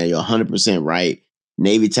 you're 100% right.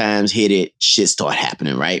 Navy Times hit it, shit start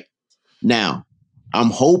happening right now. I'm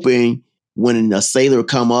hoping when a sailor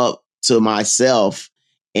come up to myself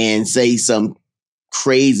and say some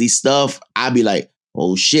crazy stuff, I'll be like,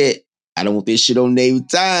 oh shit, I don't want this shit on Navy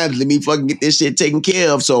Times. Let me fucking get this shit taken care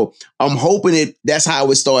of. So I'm hoping that's how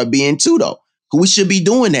it started being too, though. Because we should be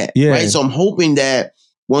doing that, right? So I'm hoping that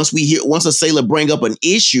once a sailor bring up an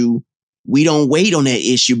issue, we don't wait on that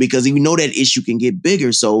issue because we know that issue can get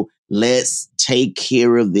bigger. So let's take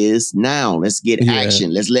care of this now. Let's get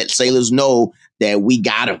action. Let's let sailors know that we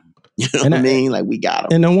got them. You know what I mean? Like we got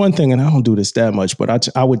them. And the one thing, and I don't do this that much, but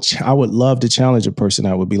I would love to challenge a person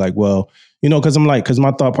that would be like, well, because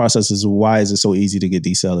my thought process is, why is it so easy to get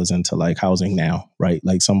these sellers into like housing now, right?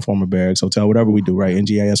 Like some form of barracks, hotel, whatever we do, right?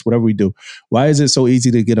 NGIS, whatever we do. Why is it so easy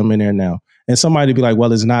to get them in there now? And somebody be like,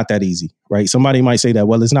 well, it's not that easy, right? Somebody might say that,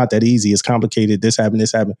 well, it's not that easy. It's complicated. This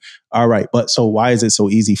happened. All right. But so why is it so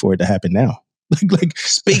easy for it to happen now? Like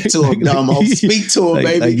speak to him, Damo. Speak to him,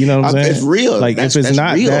 baby. You know what I'm saying? It's real. Like if it's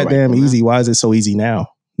not that damn easy, why is it so easy now?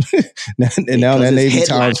 now that Navy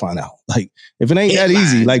Times find out. Like if it ain't that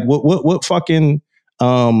easy, like what fucking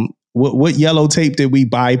what yellow tape did we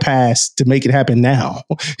bypass to make it happen now?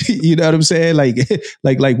 You know what I'm saying?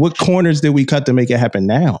 Like what corners did we cut to make it happen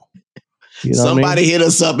now? You know Somebody hit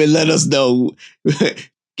us up and let us know.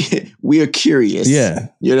 We are curious. Yeah.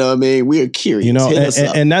 You know what I mean? We are curious.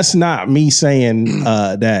 And that's not me saying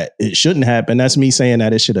that it shouldn't happen. That's me saying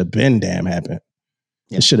that it should have been damn happened.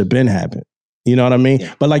 Yeah. It should have been happened. You know what I mean?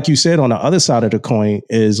 Yeah. But like you said, on the other side of the coin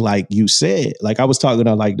is like you said, like I was talking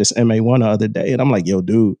to like this MA1 the other day and I'm like, yo,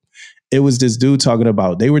 dude, it was this dude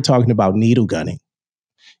they were talking about needle gunning.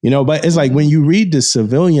 But it's like when you read the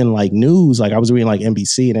civilian like news, like I was reading like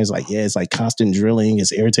NBC and it's like, yeah, it's like constant drilling.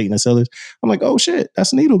 It's irritating the sailors. I'm like, oh shit,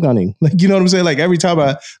 that's needle gunning. Like, you know what I'm saying? Like every time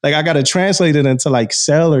I got to translate it into like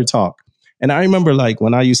sailor talk. And I remember like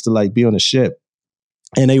when I used to like be on a ship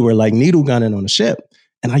and they were like needle gunning on the ship.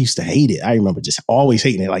 And I used to hate it. I remember just always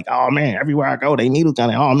hating it. Like, oh man, everywhere I go, they needle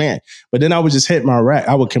gunning. Oh man. But then I would just hit my rack.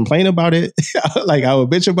 I would complain about it. Like I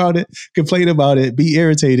would bitch about it, complain about it, be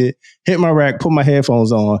irritated, hit my rack, put my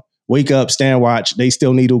headphones on, wake up, stand watch. They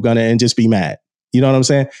still needle gunning and just be mad. You know what I'm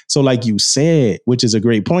saying? So like you said, which is a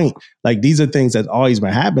great point. Like these are things that's always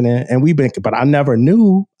been happening and but I never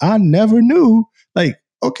knew like,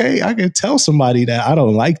 okay, I could tell somebody that I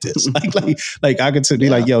don't like this. like I could be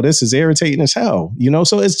like, yo, this is irritating as hell.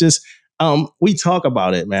 So it's just, we talk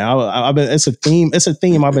about it, man. It's a theme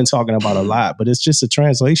I've been talking about a lot, but it's just a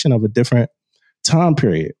translation of a different time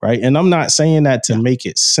period, right? And I'm not saying that to make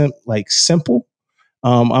it simple.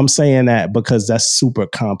 I'm saying that because that's super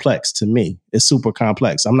complex to me. It's super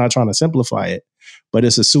complex. I'm not trying to simplify it, but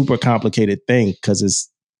it's a super complicated thing because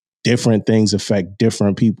it's different things affect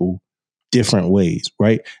different people different ways,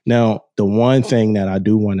 right? Now, the one thing that I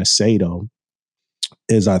do want to say, though,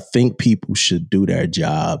 is I think people should do their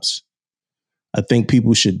jobs.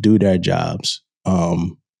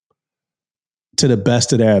 To the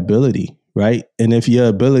best of their ability, right? And if your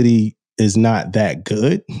ability is not that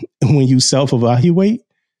good, when you self-evaluate,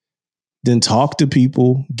 then talk to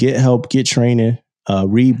people, get help, get training,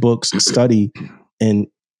 read books, study, and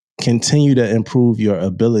continue to improve your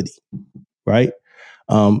ability, right?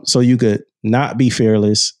 So you could not be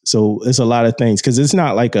fearless. So it's a lot of things because it's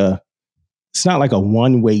not like a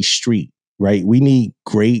one-way street, right? We need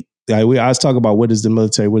great. I was talking about what does the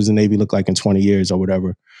military, what does the Navy look like in 20 years or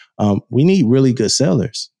whatever. We need really good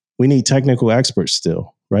sailors. We need technical experts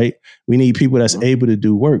still, right? We need people that's able to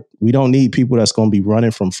do work. We don't need people that's going to be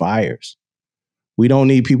running from fires. We don't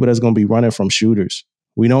need people that's going to be running from shooters.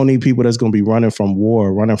 We don't need people that's going to be running from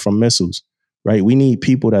war, running from missiles, right? We need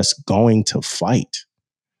people that's going to fight.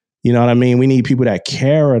 You know what I mean? We need people that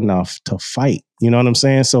care enough to fight. You know what I'm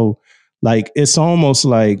saying? So like, it's almost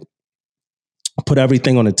like put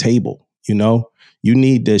everything on the table, You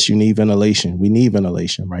need this, you need ventilation. We need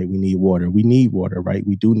ventilation, right? We need water, right?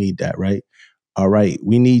 We do need that, right? All right.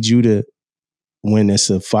 We need you to, when it's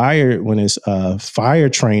fire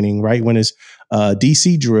training, right? When it's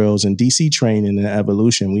DC drills and DC training and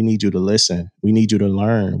evolution, we need you to listen. We need you to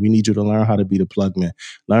learn. We need you to learn how to be the plugman,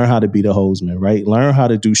 learn how to be the hoseman, right? Learn how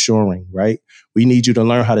to do shoring, right? We need you to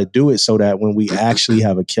learn how to do it so that when we actually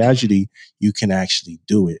have a casualty, you can actually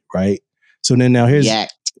do it, right? So then now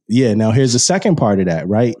here's the second part of that,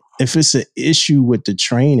 right? If it's an issue with the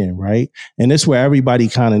training, right? And this is where everybody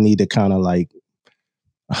kind of need to kind of like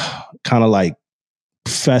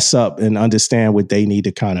fess up and understand what they need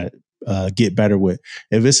to kind of get better with.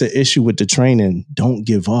 If it's an issue with the training, don't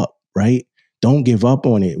give up, right? Don't give up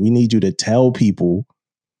on it. We need you to tell people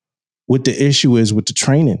what the issue is with the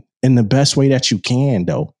training in the best way that you can,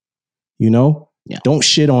 though. Don't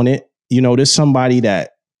shit on it. There's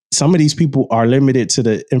some of these people are limited to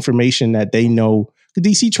the information that they know. The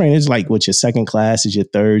DC training is like what your second class is, your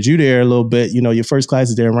third. You there a little bit, your first class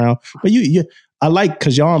is there around, but I like,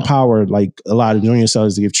 because y'all empower like a lot of junior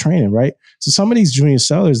sellers to give training, right? So some of these junior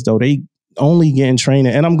sellers, though, they only getting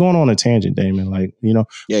training, and I'm going on a tangent, Damon, go ahead.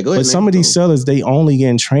 But some of these sellers, they only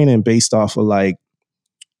getting training based off of like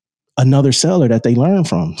another seller that they learn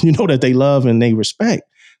from, that they love and they respect.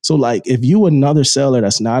 So like, if you another seller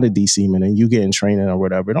that's not a DC man and you getting training or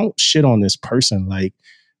whatever, don't shit on this person. Like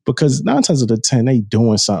Because 9 times out of 10, they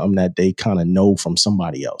doing something that they kind of know from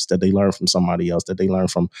somebody else, that they learned from somebody else, that they learned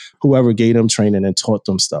from whoever gave them training and taught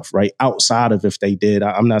them stuff, right? Outside of if they did,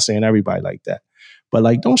 I'm not saying everybody like that, but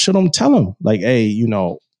like, don't shit them, tell them like, hey, you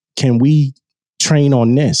know, can we train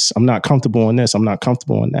on this? I'm not comfortable on this. I'm not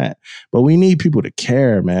comfortable on that. But we need people to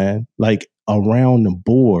care, man, like around the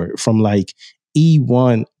board from like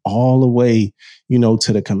E1 all the way, you know,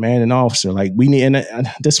 to the commanding officer. Like we need, and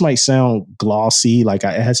this might sound glossy, like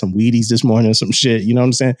I had some Wheaties this morning or some shit, you know what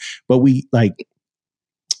I'm saying? But we like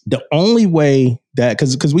the only way that,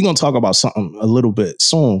 because we're going to talk about something a little bit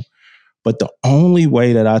soon, but the only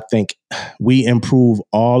way that I think we improve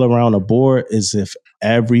all around the board is if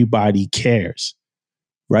everybody cares,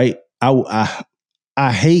 right? I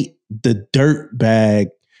hate the dirt bag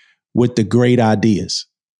with the great ideas.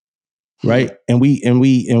 Right. And we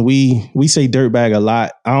say dirtbag a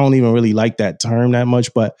lot. I don't even really like that term that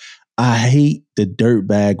much, but I hate the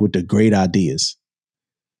dirtbag with the great ideas.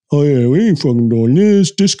 Oh yeah, we ain't fucking doing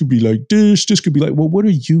this. This could be like this. This could be like, well, what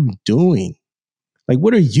are you doing? Like,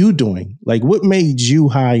 what are you doing? Like, what made you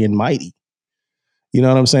high and mighty? You know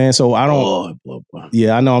what I'm saying? So I don't.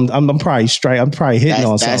 Yeah, I know. I'm probably straight. I'm probably hitting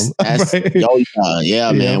on something.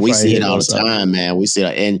 Yeah, man. We see it all the time, man. We see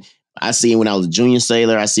it, and I see it when I was a junior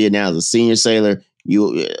sailor. I see it now as a senior sailor.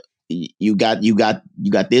 You got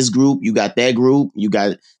this group. You got that group. You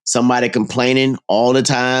got somebody complaining all the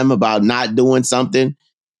time about not doing something.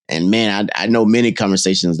 And man, I know many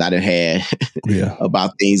conversations that I've had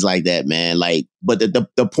about things like that, man. Like, but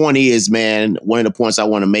the point is, man, one of the points I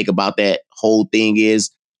want to make about that whole thing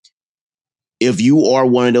is, if you are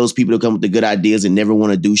one of those people that come with the good ideas and never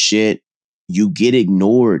want to do shit, you get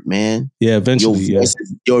ignored, man. Yeah, eventually.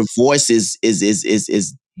 Your voice is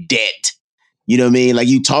dead. You know what I mean? Like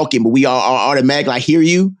you talking, but we all are automatically, I hear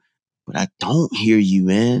you, but I don't hear you,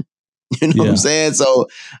 man. You know what I'm saying? So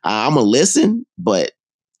I'm gonna listen, but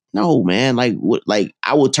no, man. Like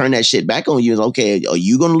I will turn that shit back on you. Okay, are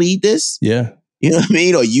you gonna lead this? Yeah. You know what I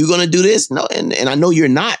mean? Are you gonna do this? No, and I know you're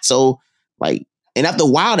not. So like, and after a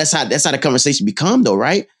while, that's how the conversation become, though,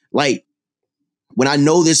 right? Like, when I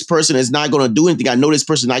know this person is not going to do anything, I know this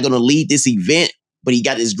person is not going to lead this event, but he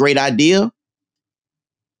got this great idea,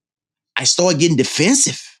 I start getting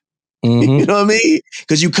defensive. Mm-hmm. You know what I mean?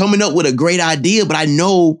 Because you're coming up with a great idea, but I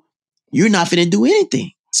know you're not finna do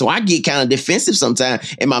anything. So I get kind of defensive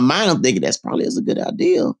sometimes. In my mind, I'm thinking that's probably is a good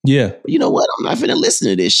idea. Yeah. But you know what? I'm not finna listen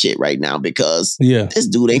to this shit right now because this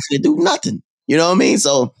dude ain't finna do nothing. You know what I mean?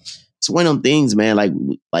 So it's one of them things, man. Like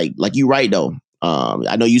you right though.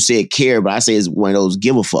 I know you said care, but I say it's one of those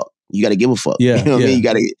give a fuck. You got to give a fuck. Yeah, you know what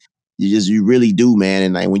I mean? You really do, man.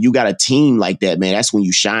 And like when you got a team like that, man, that's when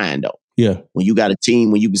you shine, though. Yeah. When you got a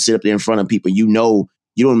team, when you can sit up there in front of people, you know,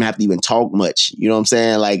 you don't even have to even talk much. You know what I'm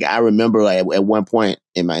saying? Like I remember, like at one point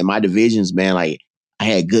in my divisions, man, like I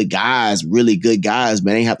had good guys, really good guys,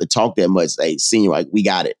 man. I didn't have to talk that much. Like senior, like we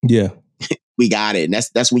got it. Yeah, we got it. And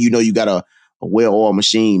that's when you know you got a well-oiled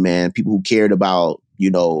machine, man. People who cared about, you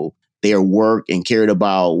know, their work and cared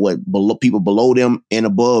about what people below them and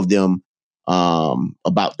above them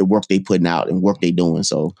about the work they putting out and work they doing.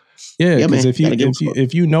 So because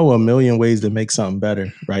if you know a million ways to make something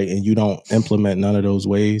better, right, and you don't implement none of those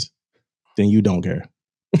ways, then you don't care.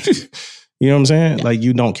 You know what I'm saying? Yeah. Like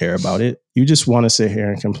you don't care about it. You just want to sit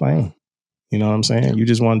here and complain. You know what I'm saying? You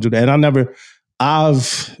just want to do that. And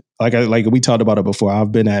like we talked about it before.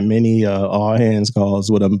 I've been at many all hands calls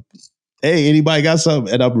with them. Hey, anybody got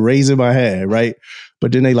something? And I'm raising my hand, right?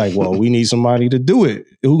 But then they like, well, we need somebody to do it.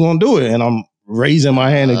 Who gonna do it? And I'm raising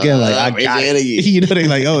my hand again, like I got it. You know, they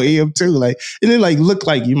like, oh, EM too, like, and then like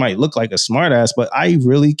you might look like a smart ass, but I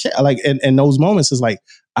really care. Like, and those moments is like,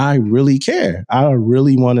 I really care. I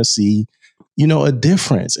really want to see, you know, a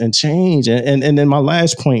difference and change. And then my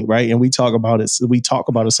last point, right? And we talk about it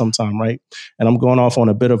sometime, right? And I'm going off on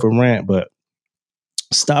a bit of a rant, but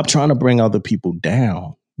stop trying to bring other people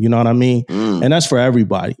down. You know what I mean? And that's for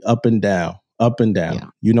everybody, up and down. Yeah.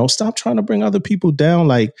 You know, stop trying to bring other people down.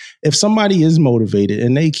 Like if somebody is motivated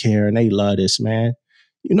and they care and they love this, man,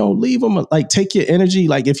 you know, leave them, like take your energy.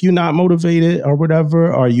 Like if you're not motivated or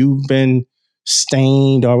whatever, or you've been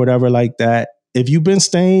stained or whatever like that, if you've been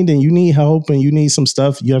stained and you need help and you need some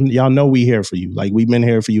stuff, y'all know we here for you. Like we've been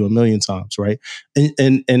here for you a million times, right?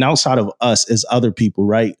 And outside of us is other people,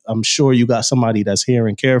 right? I'm sure you got somebody that's here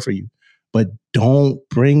and care for you. But don't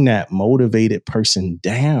bring that motivated person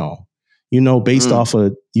down, you know, based off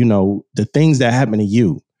of, you know, the things that happen to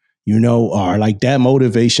you, you know, are like that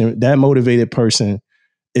motivated person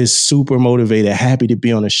is super motivated, happy to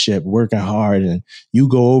be on a ship, working hard. And you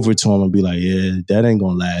go over to him and be like, yeah, that ain't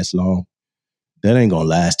going to last long. That ain't going to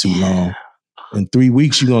last too long. In 3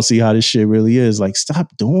 weeks, you're going to see how this shit really is. Like,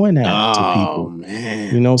 stop doing that to people.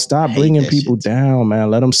 Man. You know, stop bringing people down, man.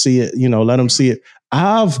 Let them see it. You know, let them see it.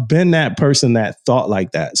 I've been that person that thought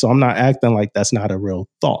like that. So I'm not acting like that's not a real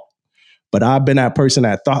thought. But I've been that person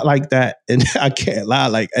that thought like that. And I can't lie.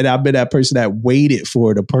 Like, and I've been that person that waited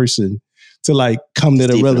for the person to like come to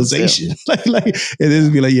the realization. like, and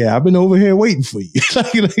then be like, yeah, I've been over here waiting for you.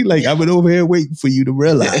 like I've been over here waiting for you to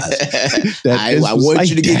realize that I want like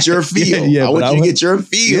you to get your feel. I want you to get your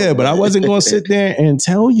feel. Yeah, but I wasn't going to sit there and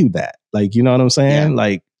tell you that. Like, you know what I'm saying?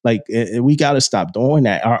 Yeah. Like we got to stop doing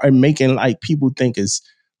that or making like people think it's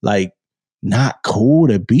like not cool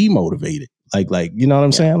to be motivated. Like, you know what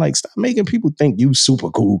I'm saying? Like, stop making people think you super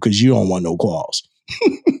cool because you don't want no calls.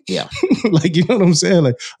 Yeah. Like, you know what I'm saying?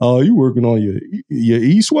 Like, oh, you working on your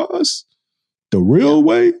Eastwise? The real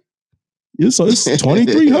way? It's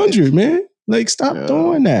 2,300, man. Like, stop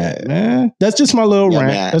doing that, man. That's just my little rant.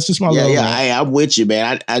 Man. That's just my little rant. I'm with you,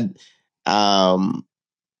 man. I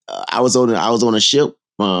was on a ship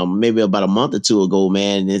maybe about a month or two ago,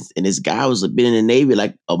 man. And this guy was been in the Navy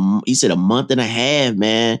like he said a month and a half,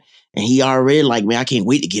 man. And he already like, man, I can't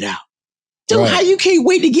wait to get out. Dude, how you can't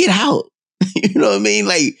wait to get out? You know what I mean?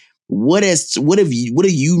 Like, what do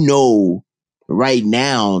you know right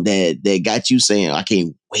now that got you saying, I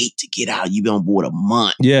can't wait to get out? You've been on board a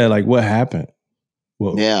month. Yeah, like what happened?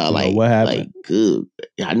 Well, yeah, like what happened? Like, good.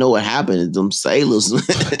 I know what happened. It's them sailors.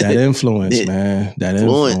 That influence, man. That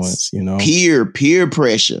influence, you know. Peer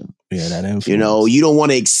pressure. Yeah, that influence. You know, you don't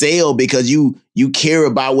want to excel because you care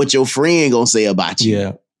about what your friend gonna say about you.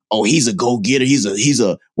 Yeah. Oh, he's a go-getter. He's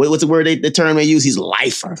a what's the word the term they use? He's a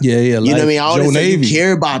lifer. Yeah. You know what I mean? All Joe this Navy. You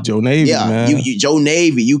care about. Joe Navy, yeah, man. You Joe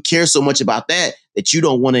Navy. You care so much about that you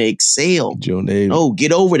don't want to excel. Joe Navy. Oh,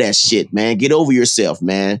 get over that shit, man. Get over yourself,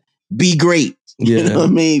 man. Be great. Yeah. You know what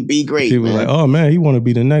I mean? Be great. People man. Like, oh man, he want to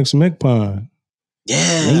be the next McPine.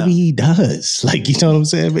 Yeah. Maybe he does. Like, you know what I'm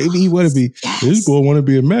saying? Maybe he want to be, this boy want to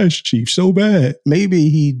be a Master Chief so bad. Maybe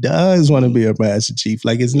he does want to be a Master Chief.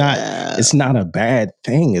 Like, it's not a bad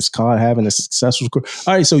thing. It's called having a successful career.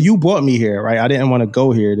 All right, so you brought me here, right? I didn't want to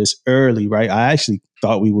go here this early, right? I actually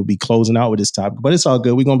thought we would be closing out with this topic, but it's all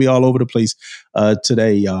good. We're going to be all over the place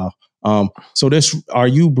today, y'all. So are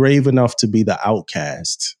you brave enough to be the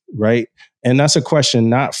outcast, right? And that's a question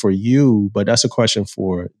not for you, but that's a question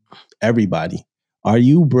for everybody. Are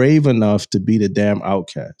you brave enough to be the damn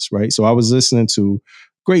outcast, right? So I was listening to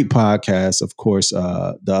great podcast, of course,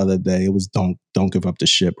 the other day. It was Don't Give Up the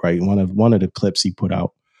Ship, right? One of the clips he put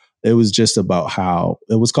out. It was just about how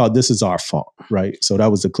it was called "This Is Our Fault," right? So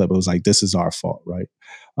that was the clip. It was like, "This is our fault," right?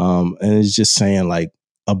 And it's just saying like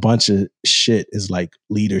a bunch of shit is like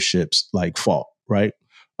leadership's like fault, right?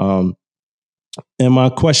 And my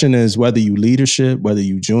question is whether you leadership, whether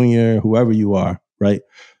you junior, whoever you are, right?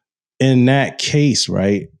 In that case,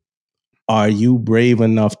 right, are you brave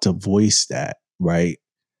enough to voice that, right?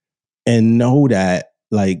 And know that,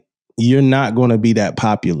 like, you're not going to be that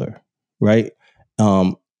popular, right?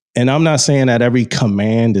 And I'm not saying that every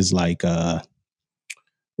command is like a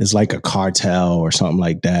cartel or something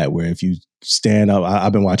like that, where if you stand up,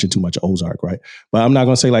 I've been watching too much Ozark, right? But I'm not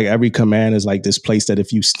going to say like every command is like this place that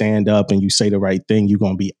if you stand up and you say the right thing, you're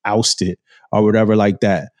going to be ousted or whatever like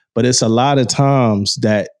that. But it's a lot of times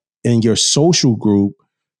that in your social group,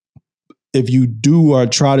 if you do or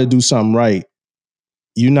try to do something right,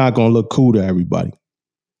 you're not going to look cool to everybody,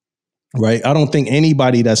 right? I don't think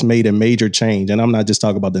anybody that's made a major change, and I'm not just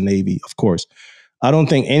talking about the Navy, of course. I don't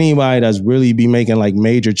think anybody that's really be making like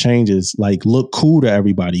major changes like look cool to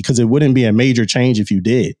everybody, because it wouldn't be a major change if you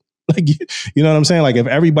did. Like, you know what I'm saying? Like if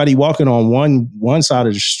everybody walking on one side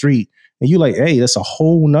of the street and you like, hey, that's a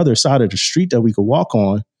whole nother side of the street that we could walk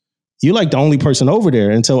on. You're like the only person over there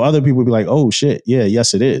until other people be like, oh shit, yeah,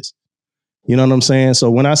 yes it is. You know what I'm saying? So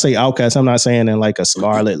when I say outcast, I'm not saying in like a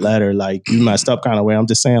scarlet letter, like you messed up kind of way. I'm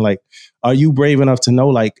just saying like, are you brave enough to know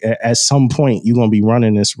like at some point you're going to be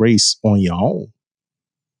running this race on your own?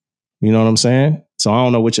 You know what I'm saying? So I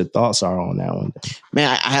don't know what your thoughts are on that one. Man,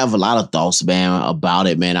 I have a lot of thoughts, man, about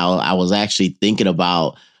it, man. I was actually thinking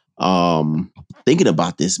about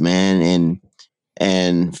this, man.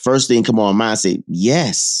 And first thing come on my mind, I say,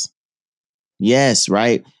 yes,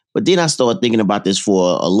 right? But then I started thinking about this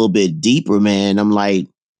for a little bit deeper, man. I'm like,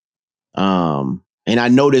 and I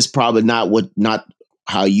know this probably not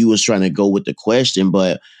how you was trying to go with the question,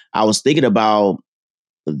 but I was thinking about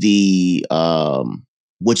the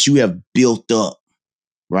what you have built up,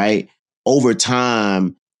 right? Over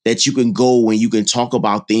time that you can go and you can talk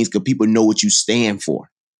about things because people know what you stand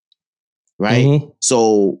for. Right. Mm-hmm.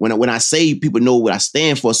 So when I say people know what I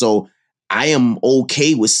stand for, so I am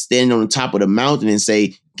okay with standing on the top of the mountain and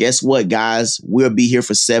say, guess what, guys? We'll be here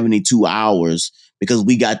for 72 hours because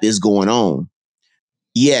we got this going on.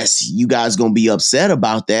 Yes, you guys going to be upset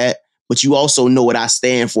about that, but you also know what I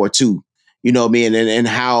stand for too. You know what I mean? And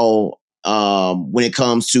how when it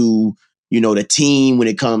comes to, the team, when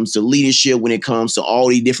it comes to leadership, when it comes to all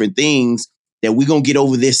these different things, that we're going to get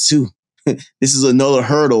over this too. This is another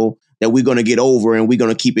hurdle that we're going to get over, and we're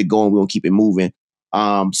going to keep it going. We're going to keep it moving.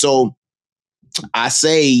 So I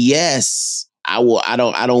say yes. I will. I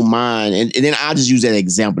don't mind, and then I'll just use that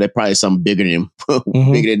example. That probably something bigger than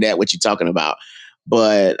bigger than that. What you're talking about,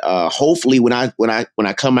 but hopefully, when I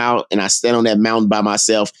come out and I stand on that mountain by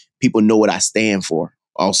myself, people know what I stand for.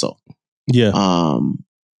 Also, yeah.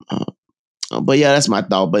 But yeah, that's my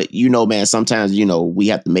thought. But man, sometimes we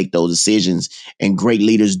have to make those decisions, and great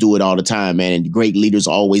leaders do it all the time, man. And great leaders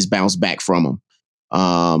always bounce back from them.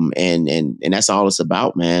 And that's all it's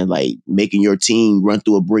about, man. Like making your team run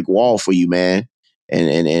through a brick wall for you, man,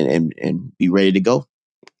 and be ready to go.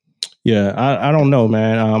 Yeah, I don't know,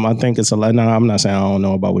 man. I think it's a lot. No, I'm not saying I don't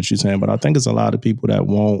know about what you're saying, but I think it's a lot of people that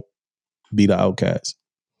won't be the outcast,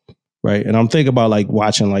 right? And I'm thinking about like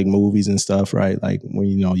watching like movies and stuff, right? Like when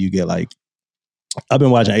you get like, I've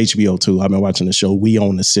been watching HBO too. I've been watching the show We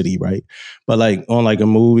Own the City, right? But like on like a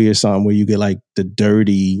movie or something where you get like the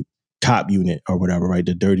dirty cop unit or whatever, right?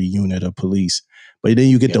 The dirty unit of police. But then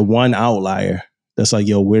you get the one outlier that's like,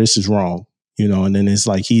 yo, where this is wrong, and then it's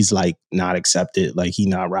like he's like not accepted, like he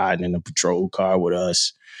not riding in a patrol car with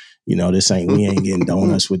us. We ain't getting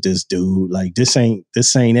donuts with this dude. Like this ain't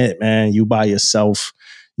it, man. You by yourself,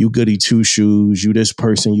 you goody two shoes, you this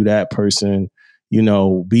person, you that person.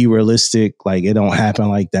 Be realistic. Like it don't happen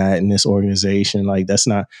like that in this organization. Like that's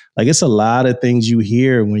not like it's a lot of things you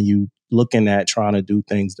hear when you looking at trying to do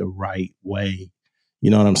things the right way.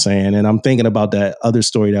 You know what I'm saying? And I'm thinking about that other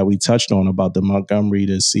story that we touched on about the Montgomery,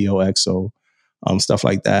 the COXO, stuff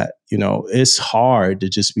like that. It's hard to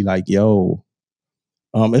just be like, yo,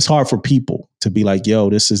 it's hard for people to be like, yo,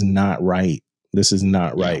 this is not right. This is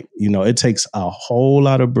not right. It takes a whole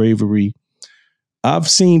lot of bravery. I've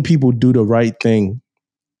seen people do the right thing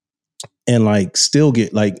and like still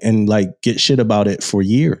get like get shit about it for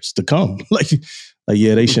years to come. Like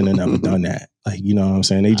yeah, they shouldn't have never done that. Like, you know what I'm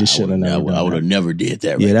saying? They just shouldn't have never done that. I would have never did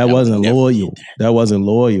that. Yeah, that wasn't loyal. That wasn't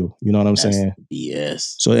loyal. You know what I'm saying?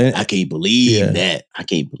 Yes. So I can't believe that. I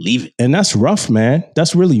can't believe it. And that's rough, man.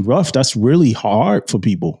 That's really rough. That's really hard for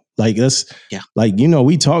people. Like that's like,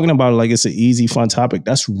 we talking about it like it's an easy, fun topic.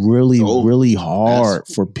 That's really, really hard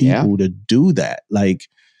for people to do that. Like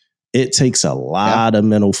it takes a lot of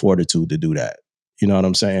mental fortitude to do that. You know what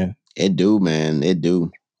I'm saying? It do, man. It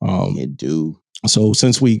do. It do. So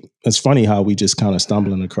it's funny how we just kind of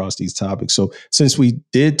stumbling across these topics. So since we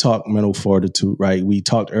did talk mental fortitude, right? We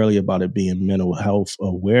talked earlier about it being Mental Health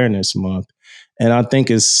Awareness Month. And I think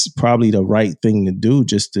it's probably the right thing to do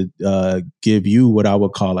just to give you what I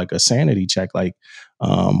would call like a sanity check. Like,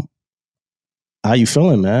 how you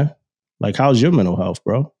feeling, man? Like, how's your mental health,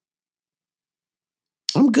 bro?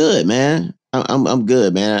 I'm good, man. I'm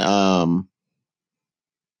good, man.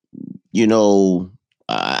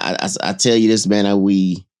 I tell you this, man.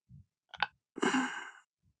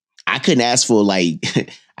 I couldn't ask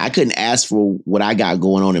for what I got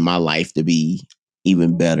going on in my life to be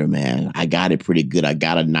even better, man. I got it pretty good. I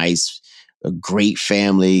got a great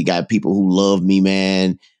family. Got people who love me,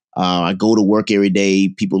 man. I go to work every day.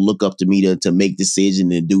 People look up to me to make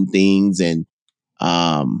decisions and do things, and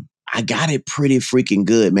I got it pretty freaking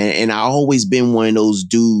good, man. And I always been one of those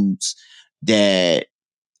dudes that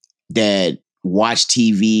watch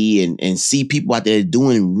TV and see people out there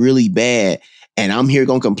doing really bad, and I'm here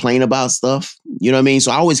gonna complain about stuff. You know what I mean?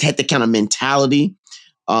 So I always had that kind of mentality.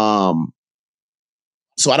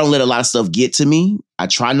 So I don't let a lot of stuff get to me. I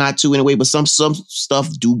try not to anyway, but some stuff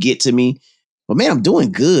do get to me. But man, I'm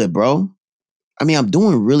doing good, bro. I mean, I'm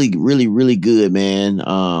doing really, really, really good, man.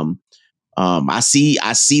 I see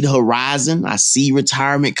the horizon. I see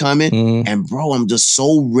retirement coming, and bro, I'm just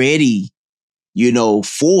so ready,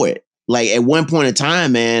 for it. Like at one point in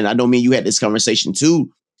time, man, I know me and you had this conversation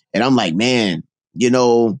too, and I'm like, man, I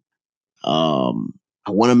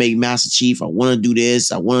want to make Master Chief. I want to do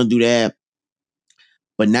this. I want to do that.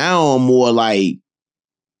 But now I'm more like,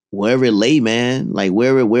 wherever it lay, man, like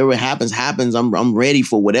wherever it happens. I'm ready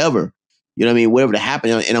for whatever, you know what I mean? Whatever to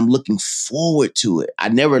happen. And I'm looking forward to it. I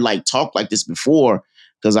never like talked like this before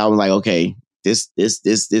because I was like, okay, this.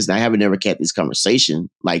 I haven't never had this conversation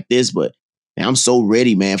like this, but man, I'm so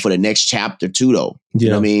ready, man, for the next chapter too, though. You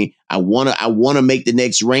know what I mean? I want to make the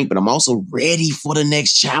next rank, but I'm also ready for the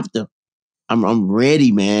next chapter. I'm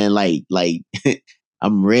ready, man. Like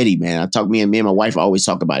I'm ready, man. Me and my wife always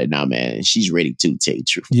talk about it now, man. And she's ready to tell you the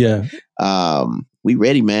truth. Yeah. We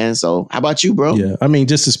ready, man. So how about you, bro? Yeah. I mean,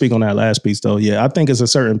 just to speak on that last piece though. Yeah. I think it's a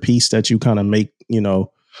certain piece that you kind of make, you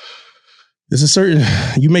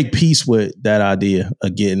make peace with that idea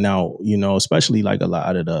of getting out, especially like a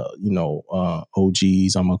lot of the,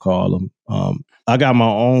 OGs, I'm going to call them. I got my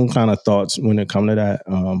own kind of thoughts when it comes to that,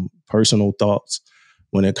 personal thoughts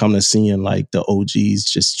when it comes to seeing like the OGs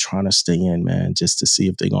just trying to stay in, man, just to see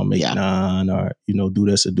if they're going to make 9 or, do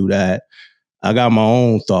this or do that. I got my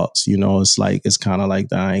own thoughts, it's kind of like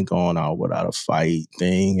the I ain't going out without a fight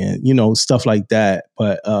thing and, stuff like that.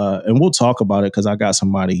 But, and we'll talk about it because I got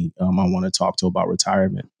somebody I want to talk to about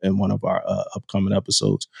retirement in one of our upcoming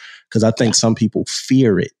episodes because I think some people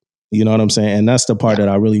fear it. You know what I'm saying? And that's the part that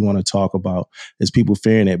I really want to talk about is people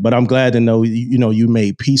fearing it. But I'm glad to know, you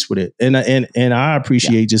made peace with it. And I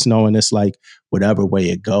appreciate just knowing it's like whatever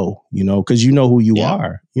way it go, because you know who you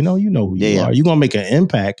are. You know who you are. You're going to make an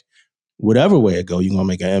impact. Whatever way it go, you're going to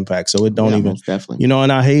make an impact. So it don't even, definitely.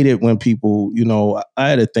 And I hate it when people, I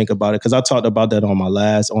had to think about it because I talked about that on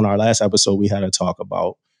our last episode. We had to talk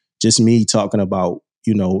about just me talking about,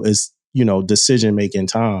 decision-making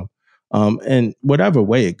time. And whatever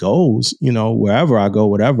way it goes, wherever I go,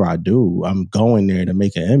 whatever I do, I'm going there to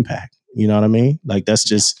make an impact. You know what I mean? Like that's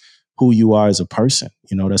just who you are as a person.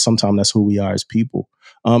 Sometimes that's who we are as people.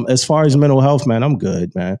 As far as mental health, man, I'm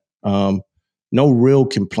good, man. No real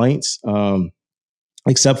complaints,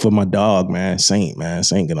 except for my dog, man. Saint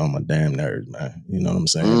get on my damn nerves, man. You know what I'm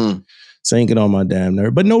saying? Saint get on my damn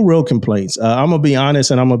nerve, but no real complaints. I'm going to be honest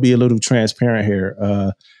and I'm going to be a little transparent here.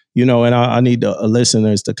 And I need the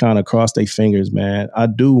listeners to kind of cross their fingers, man. I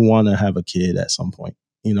do want to have a kid at some point.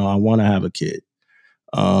 I want to have a kid.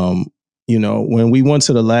 When we went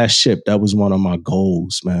to the last ship, that was one of my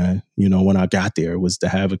goals, man. When I got there, was to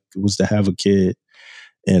have a kid.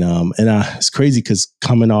 And it's crazy because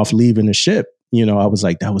coming off leaving the ship, I was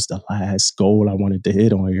like, that was the last goal I wanted to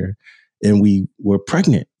hit on here. And we were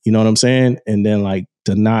pregnant, you know what I'm saying? And then like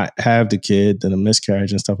to not have the kid, then a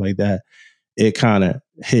miscarriage and stuff like that, it kind of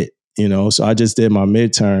hit, So I just did my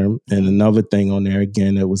midterm and another thing on there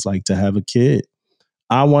again, it was like to have a kid.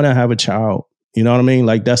 I want to have a child, you know what I mean?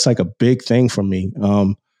 Like that's like a big thing for me.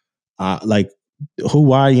 Like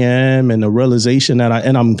who I am and the realization that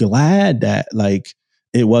I'm glad that like,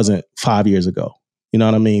 it wasn't 5 years ago. You know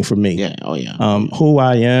what I mean? For me. Yeah. Oh, yeah. Who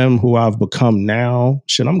I am, who I've become now.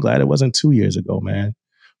 Shit, I'm glad it wasn't 2 years ago, man.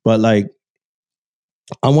 But like,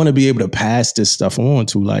 I want to be able to pass this stuff on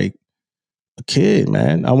to like a kid,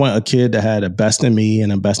 man. I want a kid that had the best of me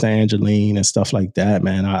and the best of Angeline and stuff like that,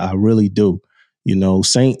 man. I really do.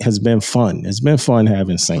 Saint has been fun. It's been fun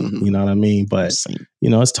having Saint, you know what I mean? But,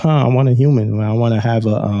 it's time. I want a human, man. I want to have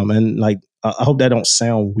a, and like, I hope that don't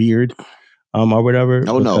sound weird. Or whatever.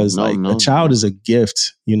 Because a child is a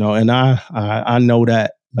gift, and I know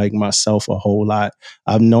that like myself a whole lot.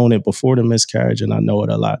 I've known it before the miscarriage and I know it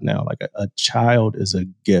a lot now. Like a child is a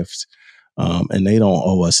gift. And they don't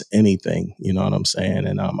owe us anything, you know what I'm saying?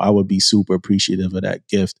 And I would be super appreciative of that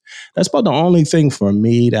gift. That's about the only thing for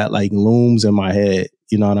me that like looms in my head,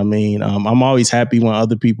 you know what I mean? I'm always happy when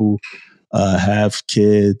other people have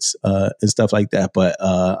kids and stuff like that. But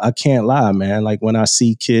I can't lie, man. Like when I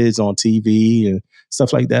see kids on TV and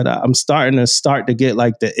stuff like that, I'm starting to get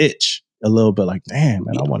like the itch a little bit like, damn,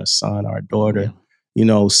 man, I want a son or a daughter,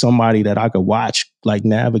 somebody that I could watch, like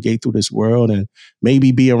navigate through this world and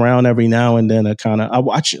maybe be around every now and then. I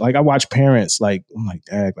watch parents, like, I'm like,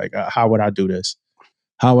 dang, like, how would I do this?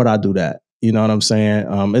 How would I do that? You know what I'm saying?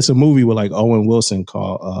 It's a movie with like Owen Wilson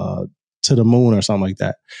called To the Moon or something like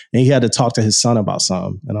that. And he had to talk to his son about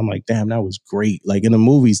something. And I'm like, damn, that was great. Like in the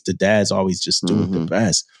movies, the dads always just do it the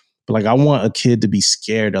best. But like, I want a kid to be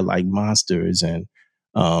scared of like monsters and,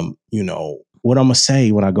 what I'm going to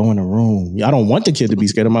say when I go in the room. I don't want the kid to be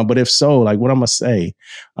scared of mine, but if so, like what I'm going to say.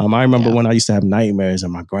 I remember when I used to have nightmares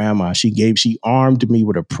and my grandma, she armed me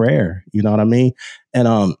with a prayer. You know what I mean? And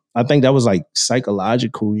I think that was like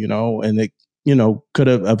psychological, and it, could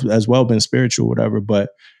have as well been spiritual, whatever.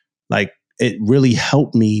 But like, it really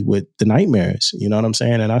helped me with the nightmares. You know what I'm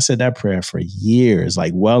saying? And I said that prayer for years,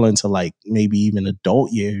 like well into like maybe even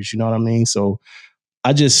adult years. You know what I mean? So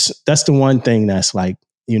that's the one thing that's like,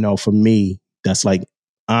 for me, that's like,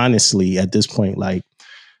 honestly, at this point, like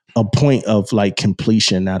a point of like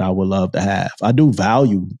completion that I would love to have. I do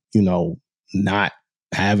value, not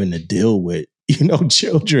having to deal with,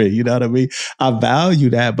 children, you know what I mean? I value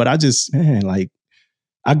that, but I just, man, like,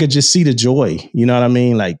 I could just see the joy, you know what I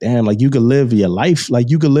mean? Like, damn, like you could live your life, like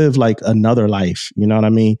you could live like another life, you know what I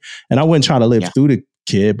mean? And I wouldn't try to live through the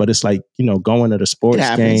kid, but it's like, going to the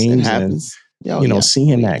sports games and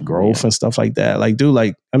seeing that growth and stuff like that. Like, dude,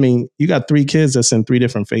 like, I mean, you got 3 kids that's in 3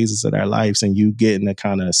 different phases of their lives, and you getting to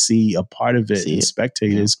kind of see a part of it and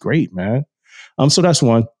spectate is great, man. So that's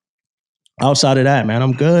one. Outside of that, man,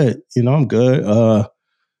 I'm good. I'm good.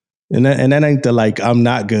 And that ain't the like I'm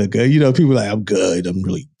not good. People like I'm good. I'm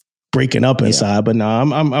really breaking up inside, but no,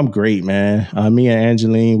 I'm great, man. Me and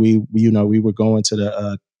Angeline, we were going to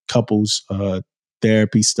the couples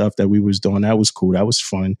therapy stuff that we was doing. That was cool. That was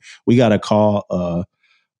fun. We got to call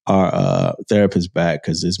our therapist back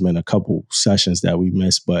because there's been a couple sessions that we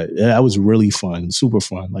missed, but that was really fun, super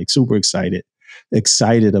fun, like super excited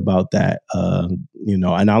about that. And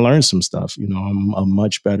I learned some stuff. I'm a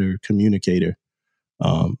much better communicator.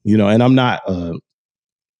 And I'm not.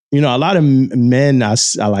 A lot of men I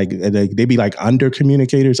like they be like under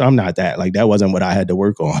communicators. I'm not that. Like that wasn't what I had to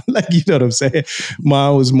work on. Like you know what I'm saying.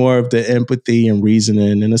 Mine was more of the empathy and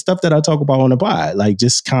reasoning and the stuff that I talk about on the pod. Like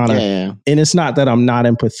just kind of. Yeah. And it's not that I'm not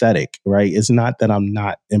empathetic, right? It's not that I'm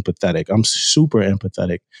not empathetic. I'm super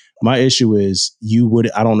empathetic. My issue is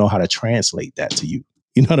I don't know how to translate that to you.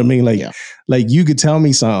 You know what I mean? Like, like you could tell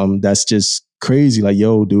me something that's just crazy. Like,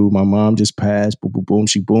 yo, dude, my mom just passed. Boom, boom, boom,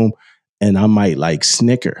 she boom. And I might like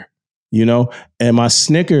snicker, and my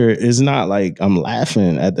snicker is not like I'm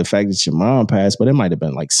laughing at the fact that your mom passed, but it might have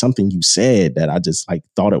been like something you said that I just like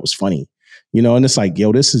thought it was funny, and it's like,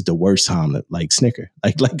 yo, this is the worst time to like snicker.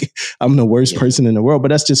 Like I'm the worst person in the world, but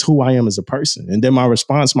that's just who I am as a person. And then my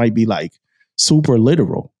response might be like super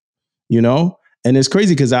literal, and it's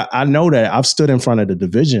crazy because I know that I've stood in front of the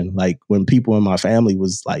division, like when people in my family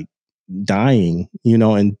was like dying,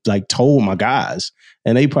 and like told my guys,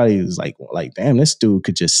 and they probably was like, damn, this dude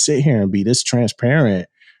could just sit here and be this transparent.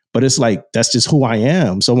 But it's like, that's just who I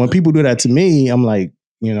am. So when people do that to me, I'm like,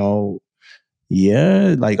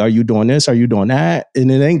 like, are you doing this? Are you doing that?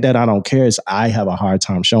 And it ain't that I don't care. It's I have a hard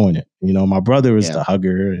time showing it. My brother is the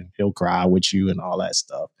hugger and he'll cry with you and all that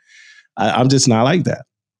stuff. I'm just not like that.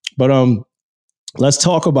 But let's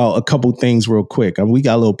talk about a couple things real quick. We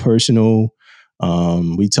got a little personal.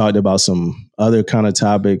 We talked about some other kind of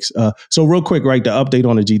topics. So real quick, right? The update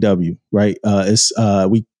on the GW, right?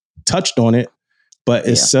 We touched on it, but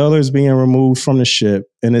it's sailors being removed from the ship,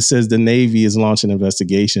 and it says the Navy is launching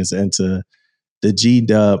investigations into the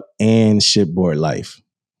GW and shipboard life,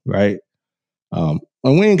 right? And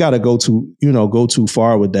we ain't got to go too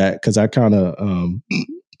far with that because I kind of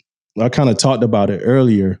talked about it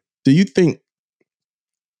earlier.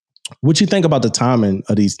 What you think about the timing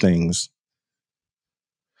of these things?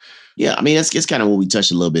 Yeah, I mean, it's kind of what we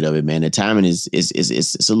touched a little bit of it, man. The timing is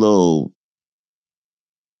a little.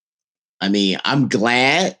 I mean, I'm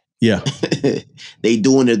glad. Yeah, they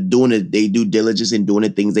doing they due diligence and doing the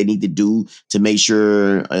things they need to do to make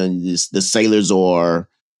sure the sailors are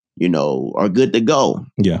good to go.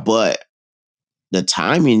 Yeah, but the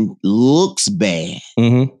timing looks bad.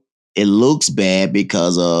 Mm-hmm. It looks bad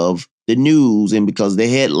because of the news and because of the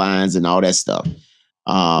headlines and all that stuff.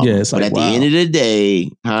 It's but like, at the end of the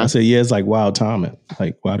day, I say, it's like wild timing.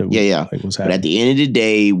 Like, why did we? Like, what's happening? But at the end of the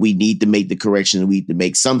day, we need to make the corrections we need to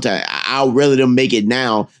make. Sometimes I'll rather them make it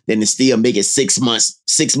now than to still make it 6 months.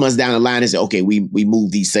 6 months down the line and say, okay, we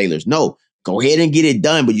move these sailors. No, go ahead and get it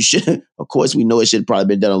done. But you should, of course, we know it should have probably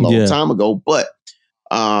been done a long time ago. But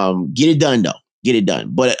get it done though. Get it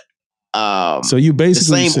done. But so you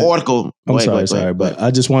basically the same article. Sorry, but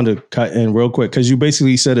I just wanted to cut in real quick because you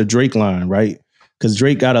basically said a Drake line, right? Because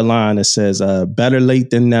Drake got a line that says, better late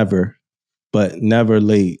than never, but never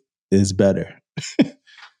late is better.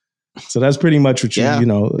 So that's pretty much what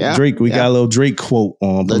Drake, we got a little Drake quote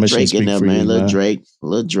on Permission to Speak Freely. Man. Little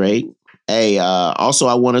Drake. Hey, also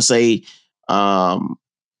I want to say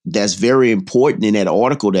that's very important in that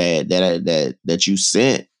article that you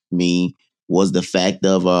sent me was the fact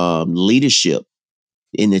of leadership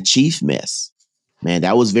in the chief mess. Man,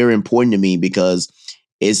 that was very important to me because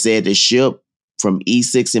it said the ship from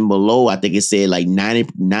E6 and below, I think it said like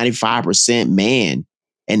 95% man,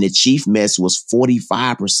 and the chief mess was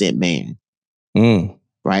 45% man.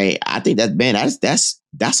 Right? I think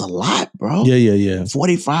that's a lot, bro. Yeah.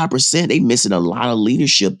 45%. They missing a lot of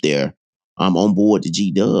leadership there. On board the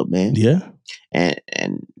GW, man. Yeah. And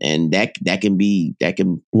that can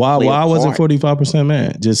why was it 45%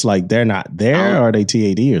 man? Just like they're not there, or are they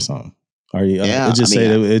TAD or something? Are you? It just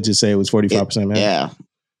say it was 45% man.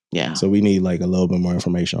 Yeah. So we need like a little bit more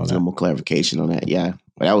information on that. Some more clarification on that. Yeah.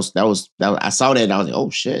 But that was I saw that and I was like, oh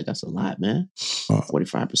shit, that's a lot, man.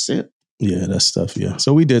 45%. Yeah, that's stuff. Yeah.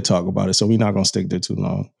 So we did talk about it. So we're not gonna stick there too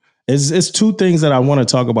long. It's two things that I want to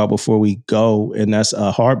talk about before we go, and that's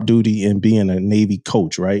harp duty and being a Navy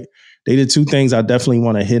coach, right? They did two things I definitely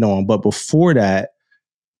want to hit on. But before that,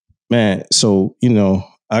 man, so,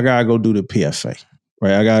 I gotta go do the PFA,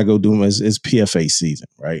 right? I gotta go do it's PFA season,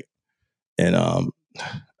 right? And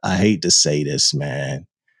I hate to say this, man,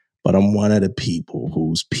 but I'm one of the people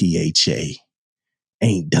whose PHA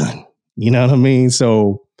ain't done. You know what I mean?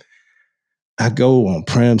 So I go on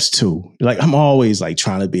prems too. Like, I'm always like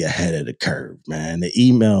trying to be ahead of the curve, man. The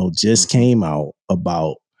email just came out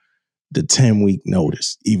about the 10-week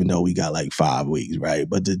notice, even though we got like 5 weeks, right?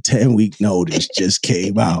 But the 10-week notice just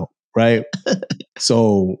came out, right?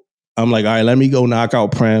 So I'm like, all right, let me go knock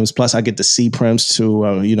out prems. Plus I get to see prems too.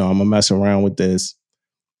 I'm gonna mess around with this.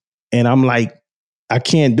 And I'm like, I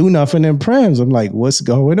can't do nothing in prems. I'm like, what's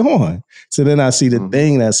going on? So then I see the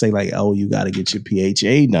thing that say like, oh, you got to get your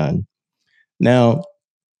PHA done. Now,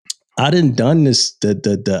 I done this,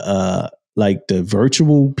 the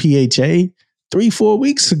virtual PHA 3-4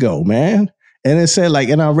 weeks ago, man. And it said like,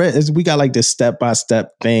 and I read, we got like this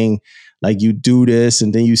step-by-step thing. Like you do this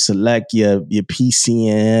and then you select your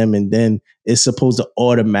PCM and then it's supposed to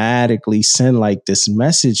automatically send like this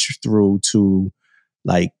message through to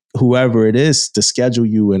like whoever it is to schedule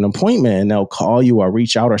you an appointment and they'll call you or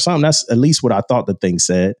reach out or something. That's at least what I thought the thing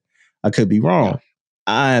said. I could be wrong. Yeah.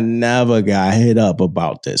 I never got hit up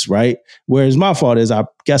about this, right? Whereas my fault is, I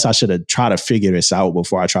guess I should have tried to figure this out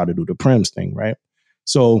before I try to do the prems thing, right?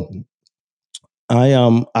 So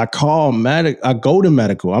I call I go to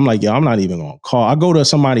medical. I'm like, yo, I'm not even gonna call. I go to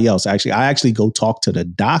somebody else. Actually, I go talk to the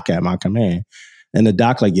doc at my command, and the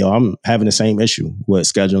doc like, yo, I'm having the same issue with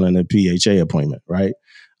scheduling a PHA appointment, right?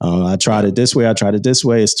 I tried it this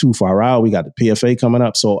way. It's too far out. We got the PFA coming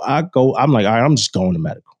up. So I'm like, all right, I'm just going to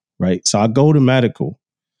medical. Right. So I go to medical,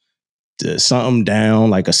 something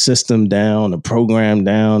down, like a system down, a program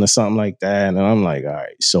down or something like that. And I'm like, all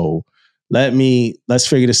right, so let's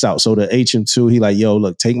figure this out. So the HM2, he like, yo,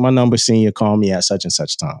 look, take my number, senior, call me at such and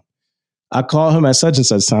such time. I call him at such and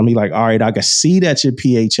such time. He like, all right, I can see that your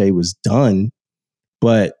PHA was done,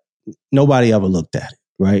 but nobody ever looked at it.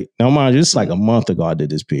 Right. Now, mind you, just like a month ago, I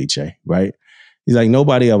did this PHA. Right. He's like,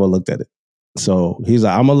 nobody ever looked at it. So he's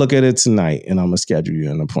like, I'm going to look at it tonight and I'm going to schedule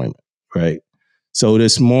you an appointment, right? So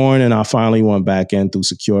this morning, I finally went back in through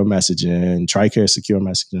secure messaging, TRICARE secure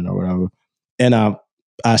messaging or whatever. And I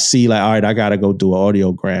see like, all right, I got to go do an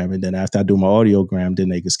audiogram. And then after I do my audiogram, then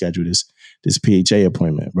they can schedule this PHA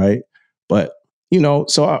appointment, right? But,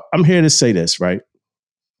 so I'm here to say this, right?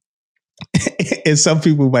 And some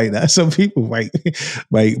people might hate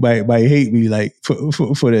me like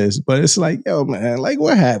for this, but it's like, yo, man, like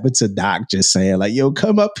what happened to Doc just saying like, yo,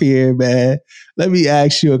 come up here, man. Let me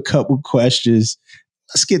ask you a couple questions.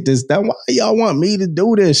 Let's get this done. Why y'all want me to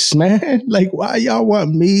do this, man? Like, why y'all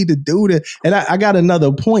want me to do this? And I got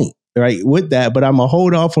another point, right, with that, but I'm gonna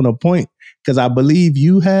hold off on a point because I believe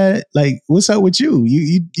you had like, what's up with you?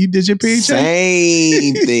 You did your PHA?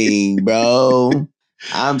 Same thing, bro.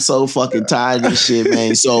 I'm so fucking tired of this shit,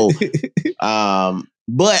 man. So,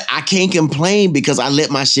 but I can't complain because I let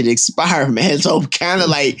my shit expire, man. So I'm kind of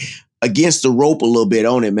like against the rope a little bit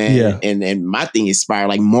on it, man. Yeah. And my thing expired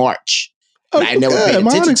like March. Oh, I never paid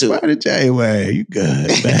attention to it. January. You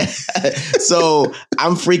good, man. So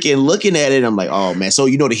I'm freaking looking at it. I'm like, oh, man. So,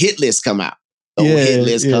 the hit list come out. The hit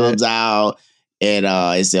list comes out and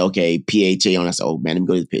it said, okay, PHA on. I said, oh, man, let me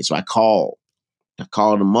go to the pitch. So I called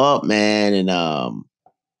them up, man. And,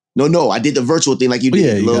 No, I did the virtual thing like you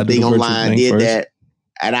did. The little thing online, did first. That.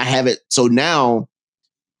 And I haven't. So now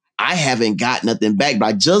I haven't got nothing back, but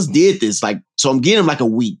I just did this. Like, so I'm getting like a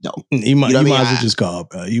week though. You might as well just call,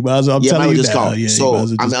 bro. You might as well. I'm telling you now. Yeah, so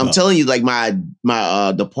I'm telling you, like my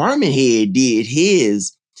department head did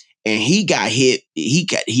his, and he got hit. He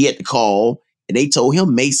had to call, and they told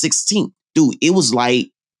him May 16th. Dude, it was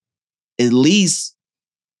like at least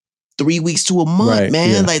 3 weeks to a month, man.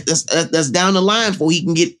 Yeah. Like that's down the line before he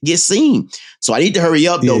can get seen. So I need to hurry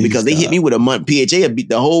up though, because they hit me with a month PHA,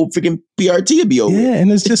 the whole freaking PRT will be over. Yeah,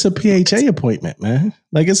 and it's just a PHA appointment, man.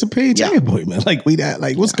 Like it's a PHA appointment. Like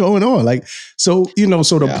what's going on? Like, so,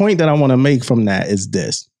 the point that I want to make from that is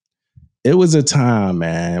this. It was a time,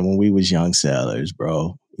 man, when we was young sellers,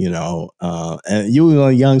 bro. And you were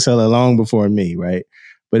a young seller long before me, right?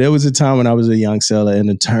 But it was a time when I was a young seller, and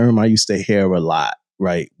the term I used to hear a lot,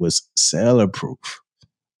 right, was seller proof,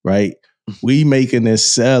 right? We making this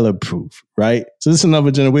seller proof, right? So this is another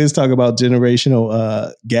generation. We just talk about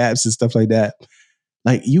generational gaps and stuff like that.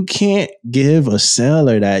 Like you can't give a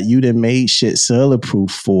seller that you done made shit seller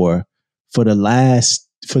proof for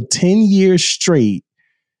 10 years straight,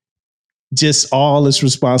 just all this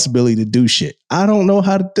responsibility to do shit. I don't know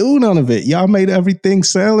how to do none of it. Y'all made everything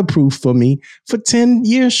seller proof for me for 10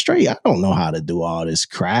 years straight. I don't know how to do all this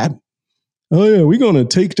crap. Oh yeah, we're going to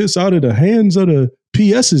take this out of the hands of the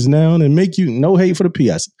PSs now and make you, no hate for the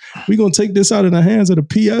PS. We're going to take this out of the hands of the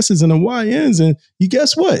PSs and the YNs. And you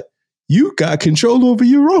guess what? You got control over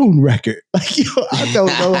your own record. Like, yo, I don't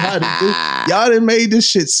know how to do. Y'all done made this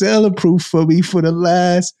shit seller-proof for me for the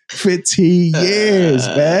last 15 years,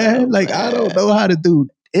 man. Like, man. I don't know how to do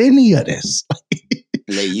any of this.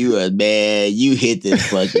 Like, you hit the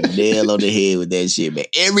fucking nail on the head with that shit, man.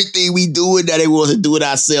 Everything we doing that they want to do it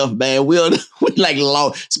ourselves, man. We like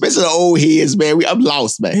lost, especially the old heads, man. I'm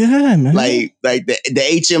lost, man. Yeah, man. Like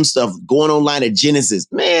the HM stuff going online at Genesis,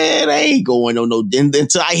 man. I ain't going on no.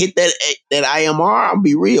 Until I hit that IMR, I'll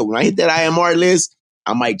be real. When I hit that IMR list,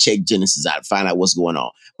 I might check Genesis out, find out what's going on.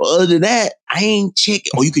 But other than that, I ain't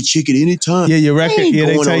checking. Oh, you can check it anytime. Yeah, your record. Yeah,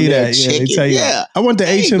 they tell you that. Yeah, they tell you. Yeah, I want the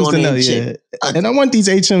HMs to know. Yeah, and I want these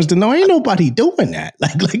HMs to know. Ain't nobody doing that.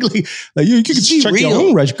 Like you can just check your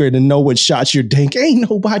own record and know what shots you're dinking. Ain't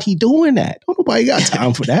nobody doing that. Don't nobody got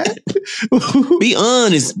time for that. Be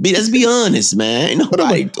honest. Let's be honest, man. Ain't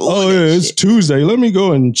nobody doing that. Oh yeah, it's Tuesday. Let me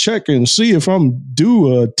go and check and see if I'm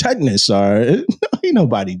due a tetanus. Ain't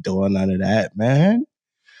nobody doing none of that, man.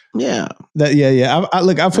 Yeah.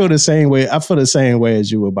 I feel the same way. I feel the same way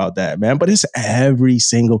as you about that, man. But it's every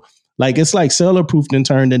single, like, it's like seller-proof and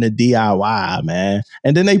turned into DIY, man.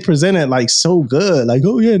 And then they present it like so good. Like,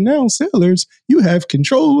 oh yeah, now sellers, you have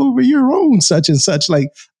control over your own such and such. Like,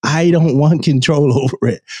 I don't want control over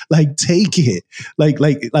it. Like, take it. Like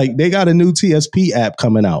they got a new TSP app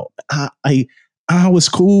coming out. I was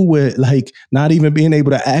cool with like not even being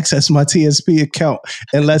able to access my TSP account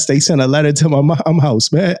unless they sent a letter to my mom's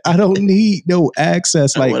house, man. I don't need no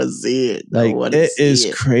access. Like, I want to see it. Like, it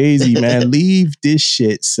is crazy, man. Leave this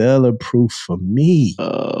shit seller proof for me.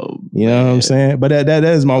 Oh, you know what I'm saying? But that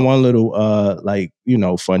is my one little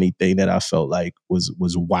funny thing that I felt like was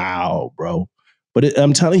wow, bro. But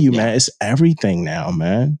I'm telling you, man, it's everything now,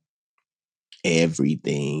 man.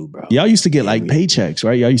 Everything, bro. Y'all used to get like paychecks,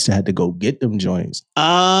 right? Y'all used to have to go get them joints.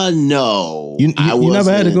 No. You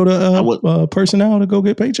never had to go to personnel to go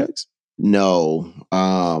get paychecks? No.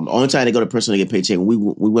 Only time they go to personnel to get paycheck, we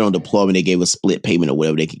went on deployment, they gave us split payment or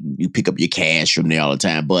whatever. You pick up your cash from there all the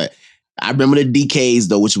time. But I remember the DKs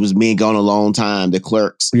though, which was being gone a long time, the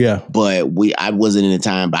clerks. Yeah. But I wasn't in the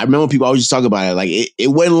time. But I remember people always just talk about it. Like it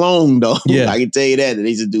wasn't long though. Yeah. I can tell you that. They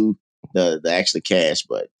used to do the actual cash,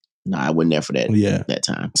 but no, I wasn't there for that. Yeah. That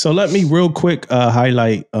time. So let me real quick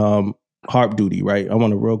highlight Harp Duty, right? I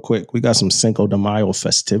want to real quick. We got some Cinco de Mayo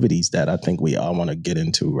festivities that I think we all want to get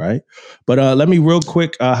into, right? But let me real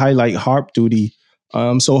quick highlight Harp Duty.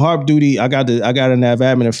 So Harp Duty, I got an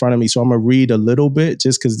admin in front of me, so I'm gonna read a little bit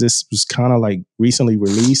just because this was kind of like recently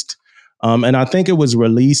released. And I think it was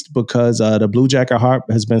released because the Blue Jacket Harp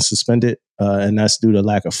has been suspended, and that's due to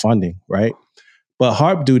lack of funding, right? But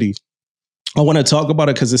Harp Duty, I want to talk about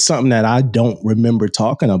it because it's something that I don't remember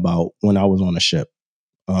talking about when I was on the ship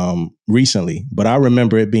recently, but I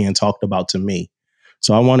remember it being talked about to me.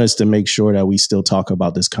 So I want us to make sure that we still talk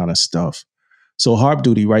about this kind of stuff. So Harp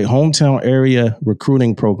Duty, right? Hometown Area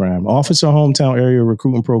Recruiting Program, Officer Hometown Area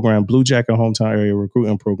Recruiting Program, Blue Jacket Hometown Area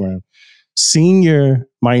Recruiting Program, Senior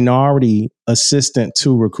Minority Assistant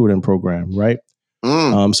to Recruiting Program, right?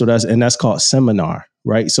 So that's called Seminar.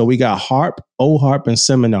 Right. So we got Harp, O-Harp, and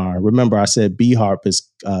Seminar. Remember, I said B-Harp has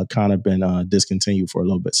kind of been discontinued for a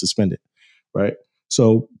little bit, suspended. Right.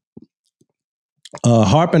 So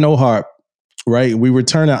Harp and O-Harp, right? We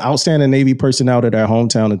return outstanding Navy personnel to their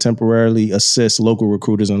hometown to temporarily assist local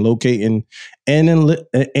recruiters in locating and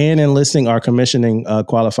enlisting our commissioning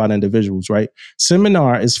qualified individuals. Right.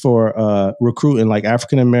 Seminar is for recruiting like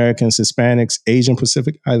African Americans, Hispanics, Asian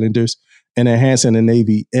Pacific Islanders, and enhancing the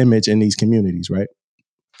Navy image in these communities. Right.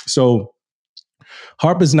 So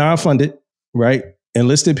Harp is non-funded, right?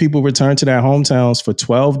 Enlisted people return to their hometowns for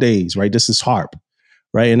 12 days, right? This is Harp,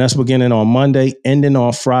 right? And that's beginning on Monday, ending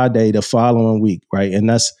on Friday the following week, right? And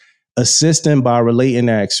that's assisting by relating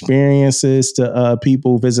their experiences to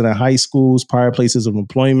people visiting high schools, prior places of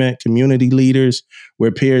employment, community leaders,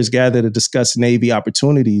 where peers gather to discuss Navy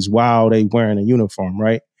opportunities while they wearing a uniform,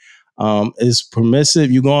 right? It's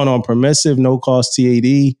permissive. You're going on permissive, no-cost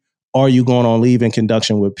TAD, or you going on leave in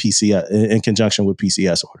conjunction with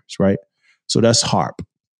PCS orders, right? So that's Harp.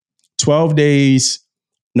 12 days,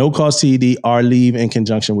 no cost TD, or leave in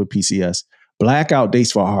conjunction with PCS. Blackout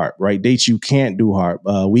dates for Harp, right? Dates you can't do Harp.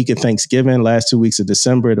 Week of Thanksgiving, last 2 weeks of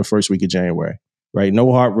December, the first week of January, right?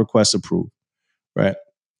 No Harp requests approved, right?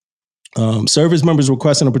 Service members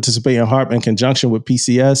requesting to participate in Harp in conjunction with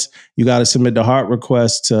PCS, you got to submit the Harp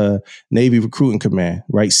request to Navy Recruiting Command,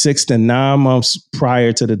 right? 6 to 9 months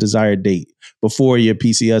prior to the desired date before your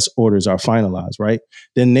PCS orders are finalized, right?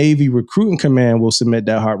 Then Navy Recruiting Command will submit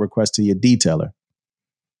that Harp request to your detailer,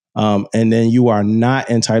 And then you are not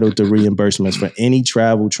entitled to reimbursements for any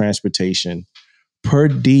travel, transportation, per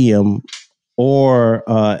diem, or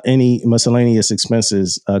any miscellaneous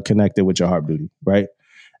expenses connected with your HARP duty, right?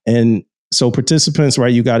 And so participants,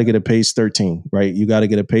 right, you got to get a page 13, right? You got to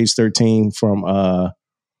get a page 13 from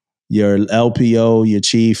your LPO, your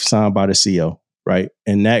chief, signed by the CO, right?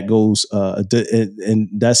 And that goes, and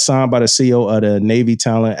that's signed by the CO of the Navy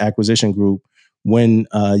Talent Acquisition Group when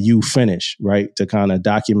you finish, right? To kind of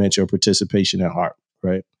document your participation in HARP,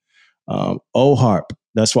 right? OHARP,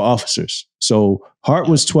 that's for officers. So HARP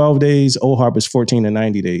was 12 days, OHARP is 14 to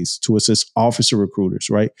 90 days to assist officer recruiters,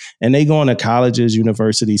 right? And they go into colleges,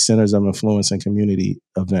 universities, centers of influence, and community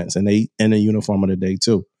events, and they in the uniform of the day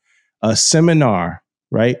too. A seminar,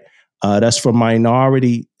 right? That's for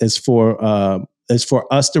minority, it's for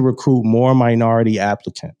us to recruit more minority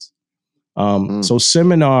applicants. So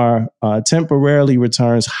seminar temporarily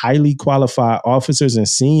returns highly qualified officers and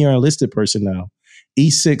senior enlisted personnel,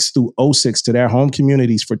 E6 through 06, to their home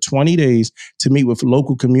communities for 20 days to meet with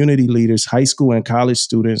local community leaders, high school and college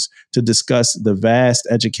students to discuss the vast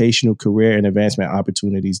educational, career, and advancement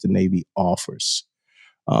opportunities the Navy offers.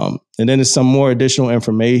 And then there's some more additional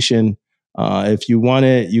information. If you want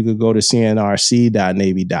it, you could go to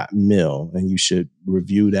cnrc.navy.mil, and you should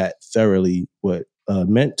review that thoroughly with a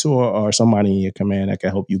mentor or somebody in your command that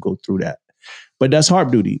can help you go through that. But that's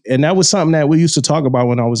HARP duty. And that was something that we used to talk about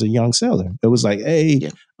when I was a young sailor. It was like, hey,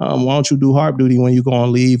 why don't you do HARP duty when you go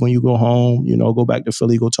on leave, when you go home, go back to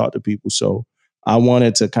Philly, go talk to people. So I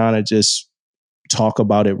wanted to kind of just talk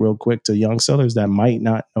about it real quick to young sailors that might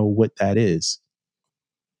not know what that is.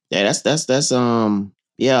 Yeah, that's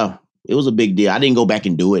it was a big deal. I didn't go back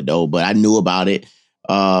and do it though, but I knew about it.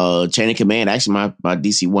 Chain of Command, actually my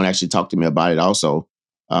DC-1 actually talked to me about it also.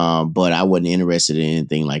 But I wasn't interested in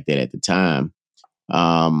anything like that at the time.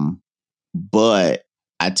 But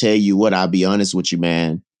I tell you what, I'll be honest with you,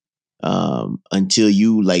 man. Until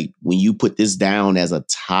you when you put this down as a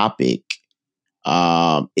topic,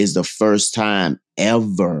 is the first time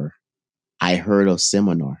ever I heard of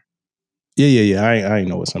seminar. Yeah. I ain't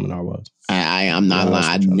know what seminar was. I'm not lying.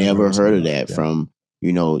 I never heard of that from,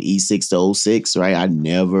 E6 to 06, right? I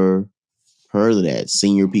never heard of that.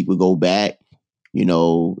 Senior people go back, in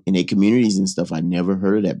their communities and stuff. I never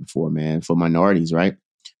heard of that before, man, for minorities, right?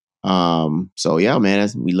 So yeah, man,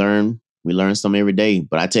 we learn something every day.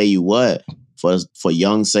 But I tell you what, for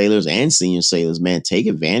young sailors and senior sailors, man, take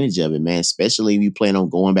advantage of it, man. Especially if you plan on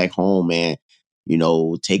going back home, man.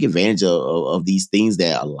 Take advantage of these things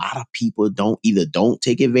that a lot of people don't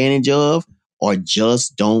take advantage of or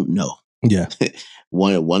just don't know. Yeah.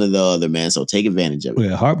 One or the other, man. So take advantage of it.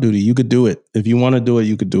 Yeah, HARP duty, you could do it. If you want to do it,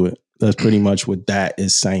 you could do it. That's pretty much what that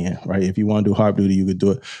is saying, right? If you want to do HARP duty, you could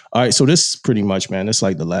do it. All right, so this is pretty much, man, it's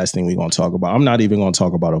like the last thing we're going to talk about. I'm not even going to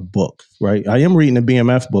talk about a book, right? I am reading the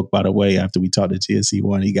BMF book, by the way, after we talked to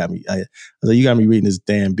GSC1. He got me, I said, you got me reading this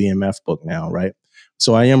damn BMF book now, right?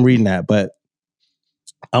 So I am reading that, but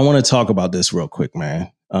I want to talk about this real quick,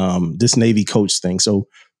 man. This Navy coach thing. So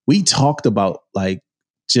we talked about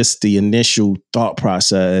just the initial thought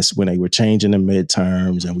process when they were changing the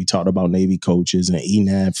midterms, and we talked about Navy coaches and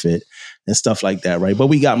ENAVFIT and stuff like that, right? But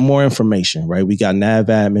we got more information, right? We got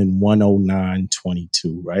NAVADMIN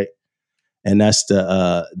 10922, right? And that's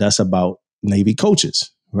about Navy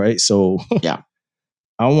coaches, right? So yeah,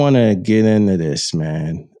 I want to get into this,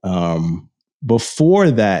 man. Before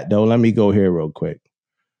that, though, let me go here real quick.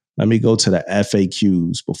 Let me go to the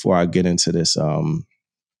FAQs before I get into this.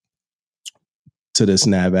 To this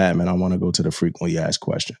NAVADMIN, I want to go to the frequently asked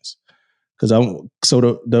questions. So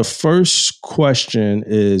the first question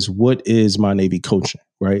is, what is my Navy coaching,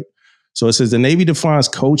 right? So it says the Navy defines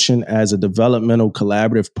coaching as a developmental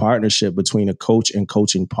collaborative partnership between a coach and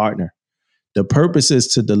coaching partner. The purpose is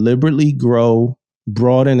to deliberately grow,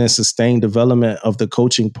 broaden, and sustain development of the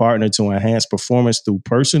coaching partner to enhance performance through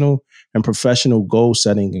personal and professional goal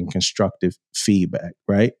setting and constructive feedback,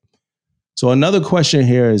 right? So another question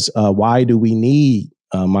here is, why do we need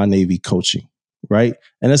my Navy coaching, right?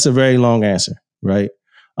 And that's a very long answer, right?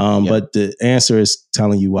 But the answer is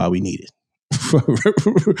telling you why we need it,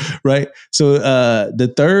 right? So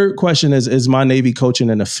the third question is my Navy coaching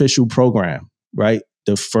an official program, right?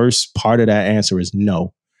 The first part of that answer is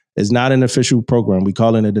no. It's not an official program. We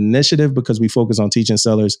call it an initiative because we focus on teaching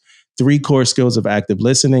sailors 3 core skills of active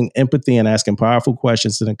listening, empathy, and asking powerful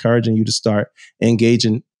questions and encouraging you to start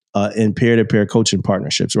engaging in peer-to-peer coaching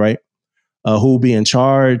partnerships, right? Who will be in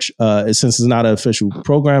charge? Since it's not an official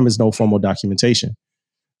program, there's no formal documentation.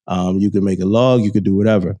 You could make a log, you could do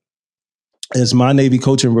whatever. Is my Navy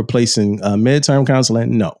coaching replacing midterm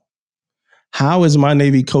counseling? No. How is my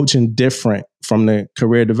Navy coaching different from the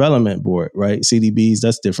career development board, right? CDBs,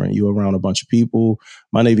 that's different. You around a bunch of people.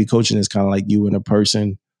 My Navy coaching is kind of like you and a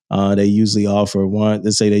person. They usually offer one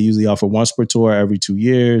once per tour every 2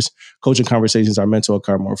 years. Coaching conversations are meant to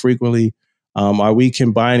occur more frequently. Are we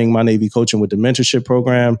combining my Navy coaching with the mentorship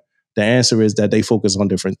program? The answer is that they focus on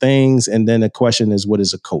different things. And then the question is, what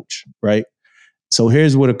is a coach, right? So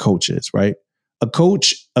here's what a coach is, right? A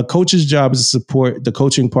coach's job is to support the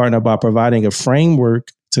coaching partner by providing a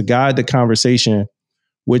framework to guide the conversation,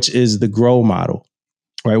 which is the GROW model,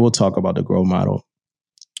 right? We'll talk about the GROW model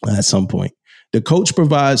at some point. The coach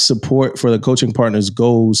provides support for the coaching partner's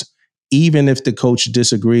goals, even if the coach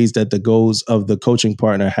disagrees that the goals of the coaching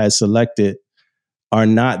partner has selected are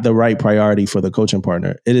not the right priority for the coaching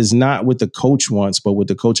partner. It is not what the coach wants, but what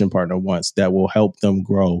the coaching partner wants that will help them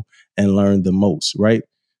grow and learn the most, right?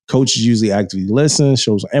 Coaches usually actively listen,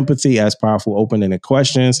 shows empathy, asks powerful, open-ended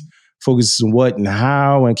questions, focuses on what and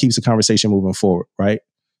how, and keeps the conversation moving forward, right?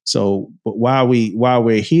 So, but while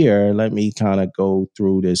we're here, let me kind of go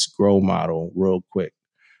through this GROW model real quick.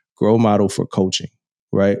 GROW model for coaching,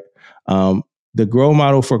 right? The GROW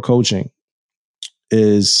model for coaching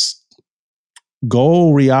is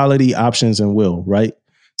goal, reality, options, and will, right?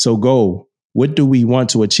 So goal, what do we want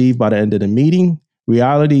to achieve by the end of the meeting?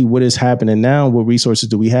 Reality, what is happening now? What resources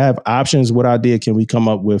do we have? Options, what idea can we come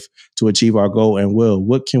up with to achieve our goal? And will,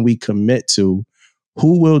 what can we commit to?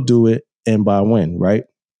 Who will do it and by when, right?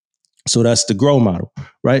 So that's the GROW model,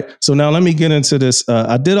 right? So now let me get into this.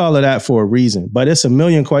 I did all of that for a reason, but it's a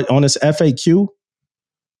million questions on this FAQ.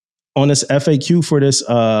 On this FAQ for this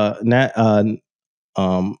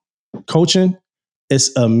coaching,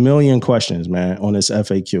 it's a million questions, man, on this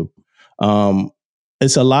FAQ.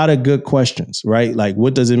 It's a lot of good questions, right? Like,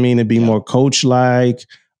 what does it mean to be more coach-like?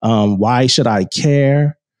 Why should I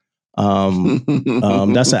care?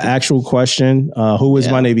 That's an actual question. Who is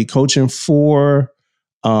my Navy coaching for?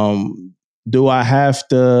 Do I have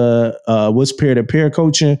to, what's peer-to-peer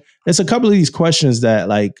coaching? It's a couple of these questions that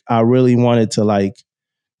like, I really wanted to like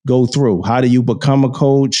go through. How do you become a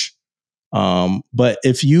coach? But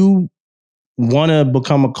if you want to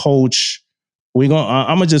become a coach, I'm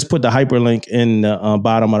gonna just put the hyperlink in the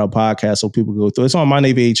bottom of the podcast so people go through. It's on My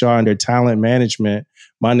Navy HR under talent management,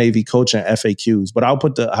 My Navy coaching FAQs. But I'll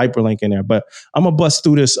put the hyperlink in there. But I'm gonna bust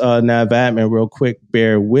through this nav admin real quick.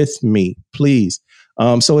 Bear with me, please.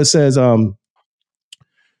 So it says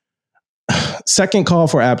second call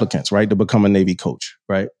for applicants, right, to become a Navy coach,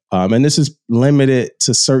 right? And this is limited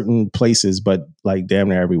to certain places, but like damn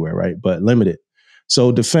near everywhere, right? But limited.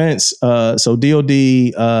 So defense, so DOD,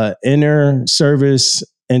 inner service,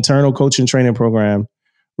 internal coaching training program,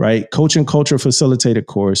 right? Coaching culture facilitator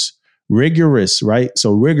course, rigorous, right?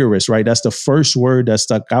 So rigorous, right? That's the first word that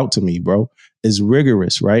stuck out to me, bro, is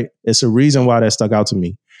rigorous, right? It's a reason why that stuck out to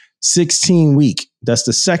me. 16-week. That's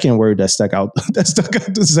the second word that stuck out.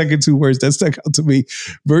 The second two words that stuck out to me.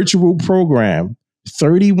 Virtual program,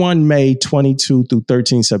 31 May 22 through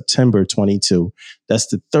 13 September 22. That's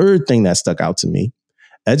the third thing that stuck out to me.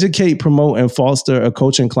 Educate, promote, and foster a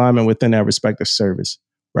coaching climate within their respective service,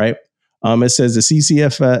 right? It says the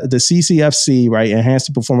CCFC, right, enhance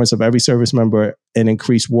the performance of every service member and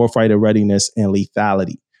increase warfighter readiness and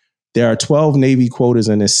lethality. There are 12 Navy quotas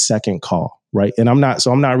in this second call, right? And I'm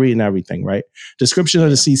not reading everything, right? Description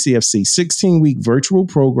of the CCFC, 16-week virtual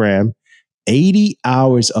program, 80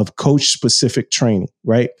 hours of coach-specific training,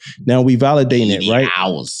 right? Now we validating it, right?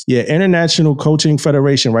 Hours. Yeah, International Coaching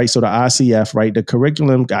Federation, right? So the ICF, right? The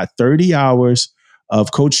curriculum got 30 hours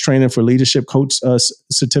of coach training for leadership coach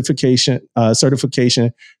certification,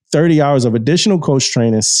 30 hours of additional coach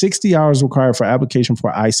training, 60 hours required for application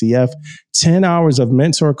for ICF, 10 hours of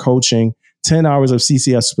mentor coaching, 10 hours of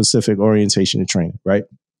CCF specific orientation and training, right?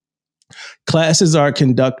 Classes are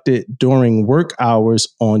conducted during work hours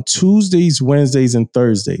on Tuesdays, Wednesdays, and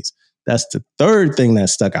Thursdays. That's the third thing that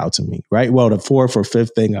stuck out to me, right? Well, the fourth or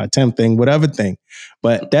fifth thing or 10th thing, whatever thing.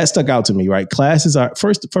 But that stuck out to me, right? Classes are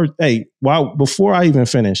first, hey, wow, before I even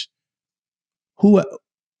finish, who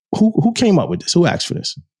came up with this? Who asked for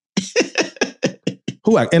this?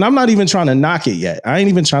 And I'm not even trying to knock it yet. I ain't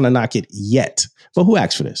even trying to knock it yet. But who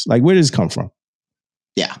asked for this? Like, where did this come from?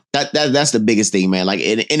 Yeah, that's the biggest thing, man. Like,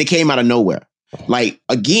 and it came out of nowhere. Like,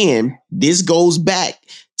 again, this goes back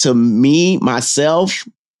to me, myself,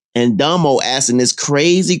 and Dumbo asking this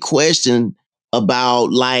crazy question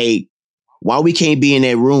about like why we can't be in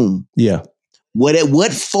that room. Yeah.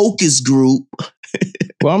 What focus group?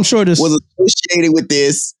 Well, I'm sure this was associated with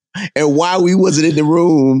this, and why we wasn't in the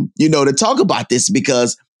room, to talk about this,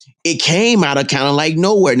 because it came out of kind of like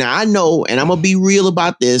nowhere. Now I know, and I'm gonna be real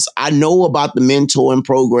about this. I know about the mentoring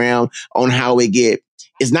program on how it get.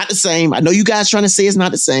 It's not the same. I know you guys trying to say it's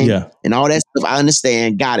not the same, and all that stuff. I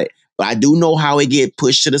understand, got it. But I do know how it get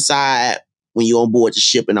pushed to the side when you're on board the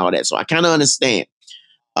ship and all that. So I kind of understand.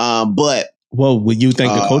 But would you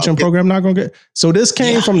think the coaching program not gonna get? So this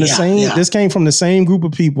came from the same. Yeah. This came from the same group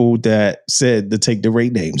of people that said to take the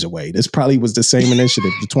rate names away. This probably was the same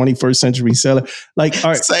initiative, the 21st Century Seller. Like,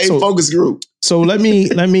 all right, same focus group. So let me.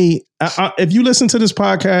 If you listen to this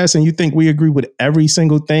podcast and you think we agree with every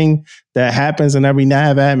single thing that happens in every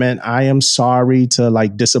nav admin, I am sorry to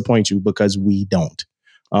like disappoint you because we don't.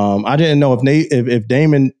 I didn't know if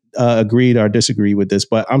Damon agreed or disagreed with this,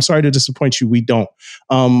 but I'm sorry to disappoint you. We don't.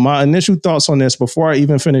 My initial thoughts on this before I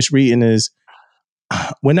even finish reading is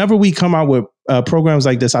whenever we come out with programs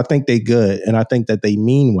like this, I think they're good and I think that they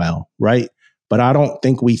mean well, right? But I don't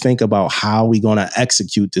think we think about how we're going to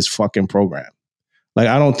execute this fucking program. Like,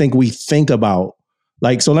 I don't think we think about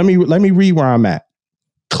like, so let me read where I'm at.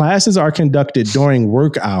 Classes are conducted during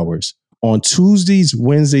work hours on Tuesdays,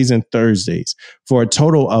 Wednesdays, and Thursdays for a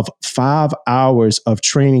total of 5 hours of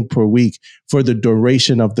training per week for the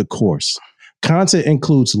duration of the course. Content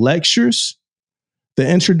includes lectures, the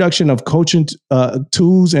introduction of coaching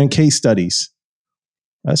tools and case studies.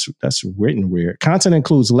 That's written weird. Content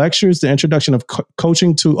includes lectures, the introduction of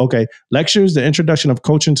coaching tools. Okay, lectures, the introduction of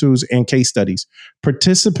coaching tools and case studies.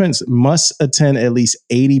 Participants must attend at least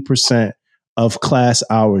 80% of class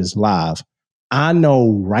hours live. I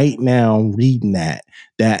know right now reading that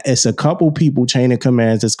it's a couple people chain of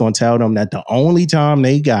commands that's going to tell them that the only time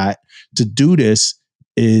they got to do this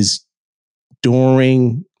is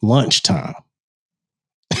during lunchtime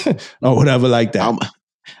or whatever like that.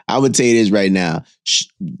 I would tell you this right now.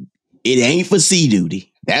 It ain't for C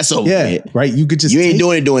duty. That's over. Yeah, right. You ain't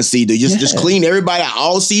doing it doing C duty. Just clean everybody out.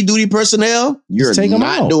 All C duty personnel. You're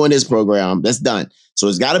not doing this program. That's done. So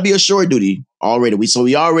it's got to be a short duty already.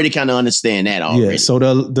 We already kind of understand that already. Yeah. So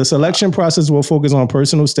the selection process will focus on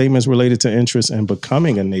personal statements related to interest in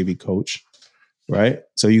becoming a Navy coach. Right.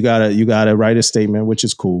 So you gotta write a statement, which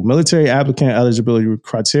is cool. Military applicant eligibility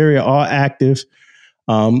criteria are active.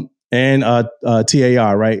 And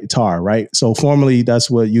TAR, right? TAR, right? So formerly that's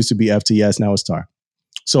what used to be FTS. Now it's TAR.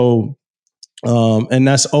 So, and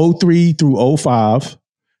that's 03 through 05,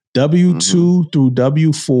 W2 through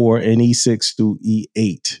W4, and E6 through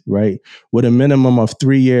E8, right? With a minimum of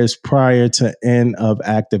 3 years prior to end of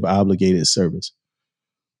active obligated service.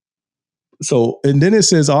 So, and then it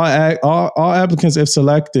says all applicants, if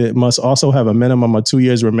selected, must also have a minimum of 2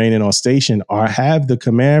 years remaining on station or have the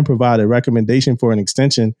command provide a recommendation for an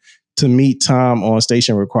extension to meet time on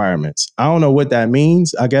station requirements. I don't know what that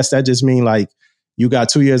means. I guess that just means like you got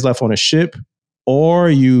 2 years left on a ship, or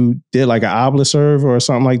you did like an obli-serve or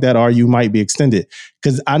something like that, or you might be extended.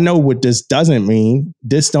 Because I know what this doesn't mean.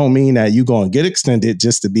 This don't mean that you're going to get extended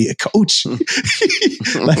just to be a coach.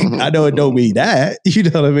 Like, I know it don't mean that. You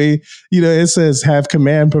know what I mean? You know, it says have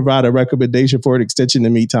command provide a recommendation for an extension to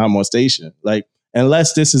meet time on station. Like,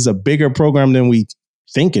 unless this is a bigger program than we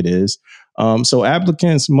think it is. So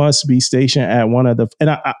applicants must be stationed at one of the, and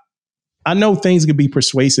I know things can be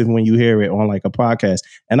persuasive when you hear it on like a podcast,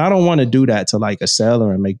 and I don't want to do that to like a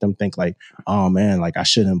seller and make them think like, oh man, like I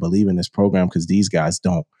shouldn't believe in this program because these guys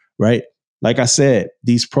don't, right? Like I said,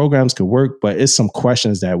 these programs could work, but it's some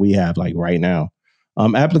questions that we have like right now.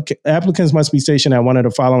 Applicants must be stationed at one of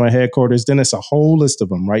the following headquarters. Then it's a whole list of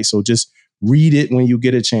them, right? So just read it when you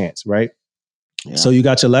get a chance, right? Yeah. So you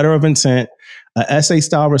got your letter of intent, an essay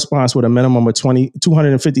style response with a minimum of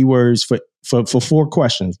 250 words for 4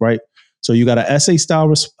 questions, right? So you got an essay style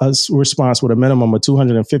response with a minimum of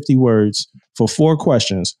 250 words for 4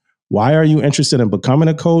 questions. Why are you interested in becoming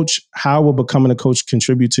a coach? How will becoming a coach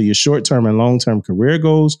contribute to your short-term and long-term career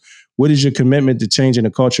goals? What is your commitment to changing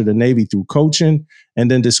the culture of the Navy through coaching? And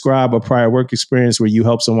then describe a prior work experience where you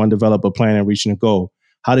help someone develop a plan and reaching a goal.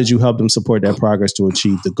 How did you help them support that progress to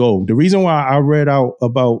achieve the goal? The reason why I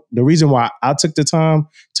took the time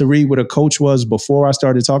to read what a coach was before I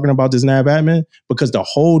started talking about this nav admin, because the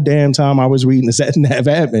whole damn time I was reading this nav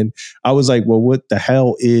admin, I was like, well, what the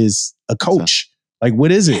hell is a coach? Like,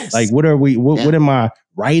 what is it? Like, what am I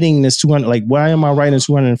writing this 200? Like, why am I writing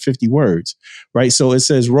 250 words? Right. So it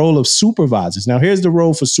says role of supervisors. Now here's the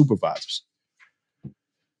role for supervisors.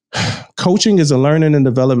 Coaching is a learning and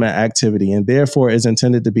development activity and therefore is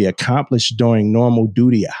intended to be accomplished during normal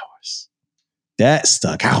duty hours. That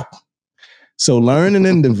stuck out. So learning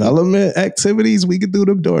and development activities, we could do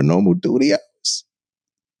them during normal duty hours.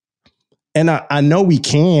 And I know we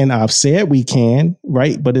can. I've said we can,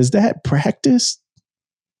 right? But is that practiced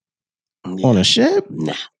on a ship?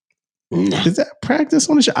 Nah. Is that practice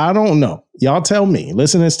on the show? I don't know. Y'all tell me.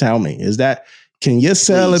 Listeners, tell me. Can your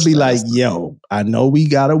seller be like, yo, I know we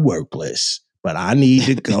got a work list, but I need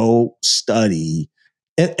to go study.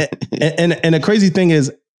 And the crazy thing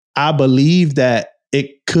is, I believe that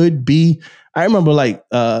it could be. I remember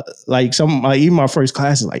even my first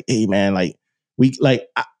class is like, hey man,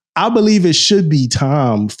 I believe it should be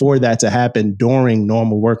time for that to happen during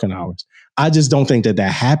normal working hours. I just don't think that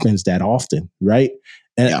happens that often, right?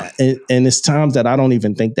 And it's times that I don't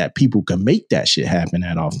even think that people can make that shit happen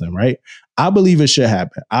that often, right? I believe it should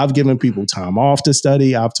happen. I've given people time off to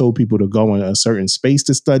study. I've told people to go in a certain space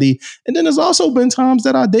to study. And then there's also been times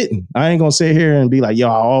that I didn't. I ain't going to sit here and be like, yo,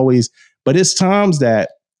 I always, but it's times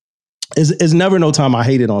that it's never no time I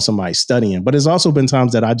hated on somebody studying, but it's also been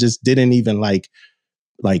times that I just didn't even like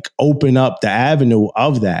open up the avenue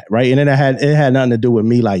of that, right? And then it had nothing to do with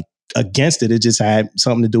me like against it. It just had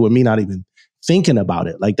something to do with me not even thinking about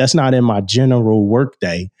it. Like that's not in my general work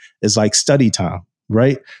day. It's like study time,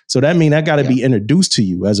 right? So that means I got to be introduced to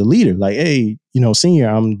you as a leader. Like, hey, senior,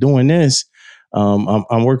 I'm doing this.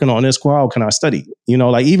 I'm working on this qual. Can I study?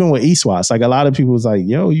 Like even with eSWAS, like a lot of people was like,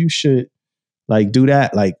 yo, you should like do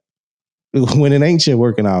that. Like when it ain't your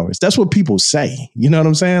working hours. That's what people say. You know what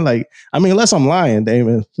I'm saying? Like, I mean, unless I'm lying,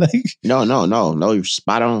 Damon. Like, no, you're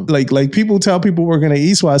spot on. Like people tell people working at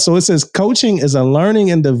eSWAT. So it says coaching is a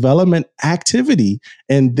learning and development activity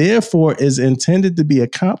and therefore is intended to be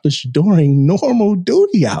accomplished during normal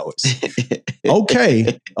duty hours.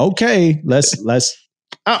 Okay. Let's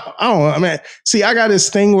I don't know. I mean, see, I got this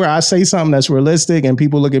thing where I say something that's realistic and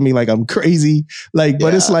people look at me like I'm crazy. Like,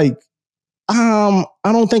 but it's like, I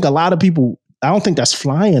don't think that's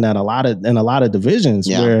flying at in a lot of divisions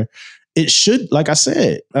where it should, like I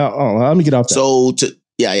said, let me get off that. So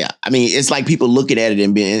I mean, it's like people looking at it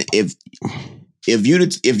and being, if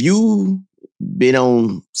you been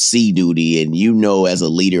on C duty and as a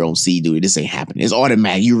leader on C duty, this ain't happening. It's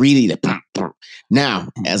automatic. You really now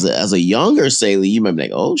as a younger sailor, you might be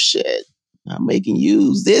like, oh shit, I'm making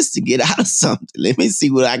use this to get out of something. Let me see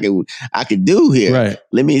what I can do here. Right.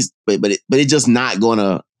 Let me, but it's just not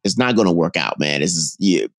gonna work out, man.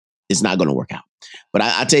 It's not gonna work out. But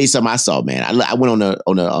I tell you something I saw, man. I went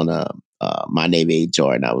on My Navy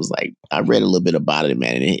HR and I was like, I read a little bit about it,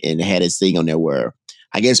 man, and it had this thing on there where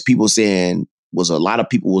I guess people saying a lot of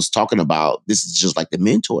people was talking about this is just like the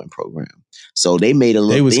mentoring program. So they made a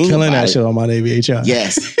little. They was thing killing that it. shit on My Navy HR.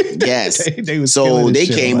 Yes. they was so they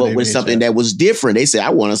came up with something that was different. They said, I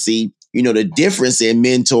want to see, the difference in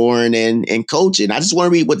mentoring and coaching. I just want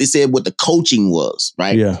to read what they said, what the coaching was,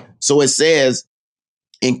 right? Yeah. So it says,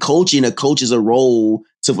 in coaching, a coach is a role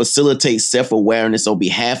to facilitate self-awareness on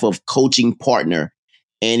behalf of coaching partner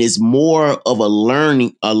and is more of a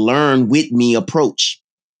learn with me approach.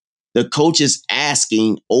 The coach is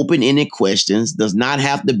asking open-ended questions, does not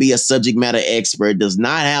have to be a subject matter expert, does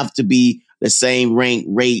not have to be the same rank,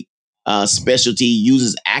 rate, specialty,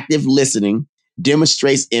 uses active listening,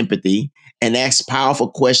 demonstrates empathy, and asks powerful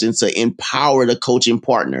questions to empower the coaching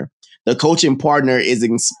partner. The coaching partner is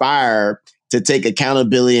inspired to take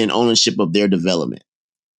accountability and ownership of their development.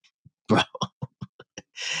 Bro,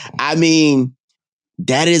 I mean,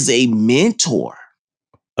 that is a mentor.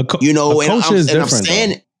 A coach is different. I'm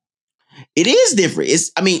saying it is different.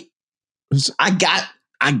 I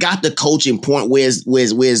got the coaching point where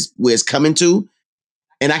it's coming to,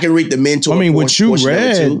 and I can read the mentor. I mean, what you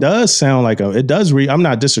read does sound like it does read. I'm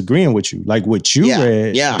not disagreeing with you. Like what you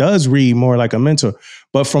read does read more like a mentor.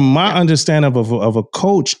 But from my understanding of a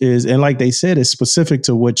coach is, and like they said, it's specific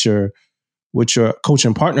to what your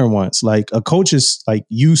coaching partner wants. Like a coach is like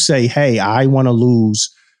you say, hey, I want to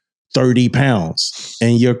lose 30 pounds,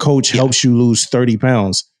 and your coach helps you lose 30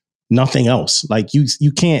 pounds. Nothing else. Like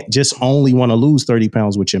you can't just only want to lose 30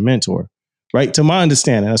 pounds with your mentor, right? To my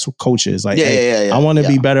understanding, that's what coach is. Like, I want to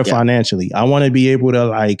be better financially. I want to be able to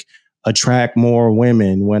like attract more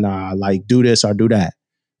women when I like do this or do that.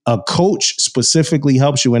 A coach specifically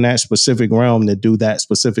helps you in that specific realm to do that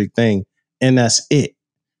specific thing. And that's it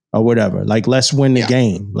or whatever. Like, let's win the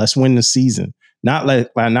game. Let's win the season. Not like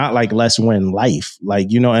let's win life. Like,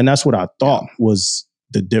 and that's what I thought was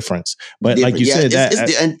the difference. But like you said,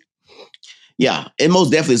 it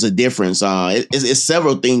most definitely is a difference. It's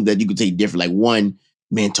several things that you could take different. Like one,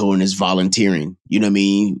 mentoring is volunteering. You know what I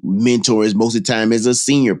mean? Mentor is most of the time is a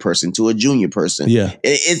senior person to a junior person. Yeah,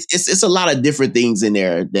 it's a lot of different things in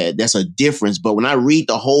there that's a difference. But when I read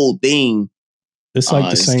the whole thing, it's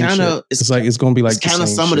like the same shit. It's like it's going to be like kind of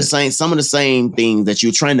some of the same things that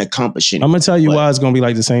you're trying to accomplish. I'm going to tell you why it's going to be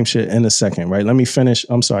like the same shit in a second, right? Let me finish.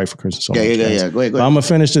 I'm sorry for Christian. Go ahead. I'm going to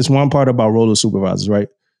finish this one part about role of supervisors, right?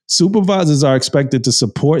 Supervisors are expected to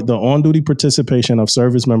support the on-duty participation of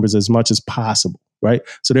service members as much as possible, right?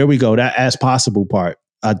 So there we go. That as possible part,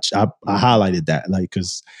 I highlighted that, like,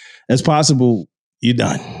 because as possible, you're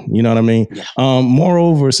done. You know what I mean? Yeah.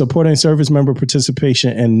 Moreover, supporting service member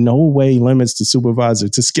participation in no way limits the supervisor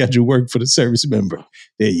to schedule work for the service member.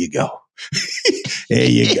 There you go. There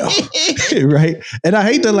you go. Right. And I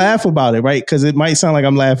hate to laugh about it, right? Because it might sound like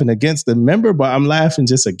I'm laughing against the member, but I'm laughing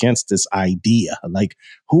just against this idea. Like,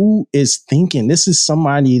 who is thinking? This is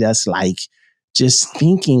somebody that's like just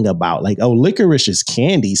thinking about, like, oh, licorice is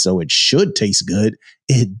candy, so it should taste good.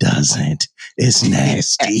 It doesn't. It's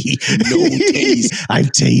nasty. No taste.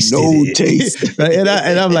 I've tasted it. Taste. Right? And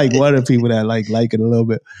I'm like one of the people that like it a little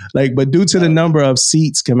bit. Like, but due to the number of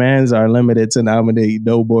seats, commands are limited to nominate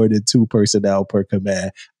no more than 2 personnel per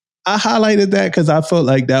command. I highlighted that because I felt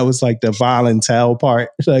like that was like the volunteer part.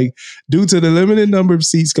 Like, due to the limited number of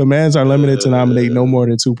seats, commands are limited to nominate no more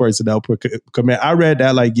than 2 personnel per command. I read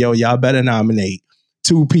that like, yo, y'all better nominate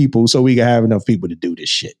 2 people so we can have enough people to do this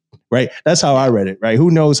shit. Right? That's how I read it, right?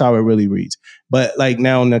 Who knows how it really reads? But like,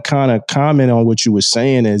 now to kind of comment on what you were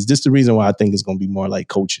saying is this the reason why I think it's going to be more like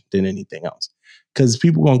coaching than anything else. Because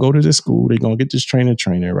people going to go to this school, they're going to get this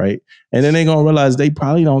trainer, right? And then they're going to realize they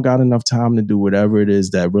probably don't got enough time to do whatever it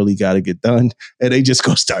is that really got to get done. And they just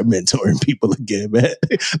going to start mentoring people again, man.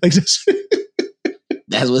 Like, just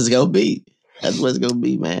That's what's going to be. That's what's going to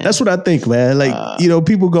be, man. That's what I think, man. Like,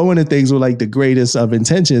 people go into things with like the greatest of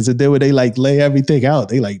intentions. And then when they like lay everything out,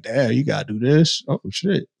 they like, damn, you got to do this. Oh,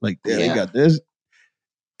 shit. Like, damn, they got this.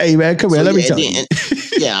 Hey, man, come here. Let me tell you.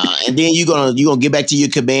 And then you're gonna get back to your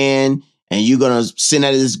command and you're going to send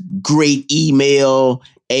out this great email.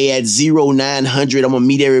 Hey, at 0900, I'm going to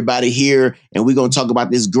meet everybody here and we're going to talk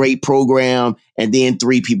about this great program. And then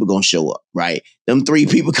 3 people going to show up, right? Them 3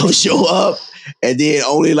 people going to show up and then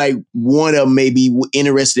only like one of them may be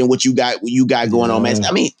interested in what you got going on, man.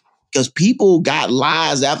 I mean, because people got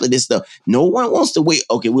lives after this stuff. No one wants to wait.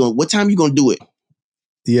 Okay, what time you going to do it?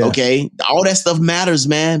 Yeah. Okay. All that stuff matters,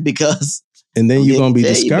 man, because. And then you're going to be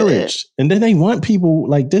discouraged. And then they want people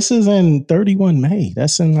like, this is in 31 May.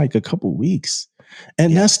 That's in like a couple weeks.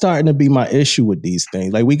 And that's starting to be my issue with these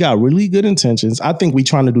things. Like, we got really good intentions. I think we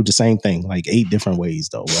trying to do the same thing, like 8 different ways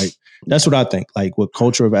though, right? That's what I think, like with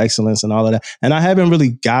culture of excellence and all of that. And I haven't really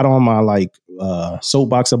got on my like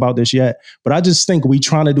soapbox about this yet, but I just think we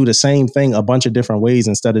trying to do the same thing a bunch of different ways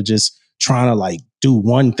instead of just trying to like do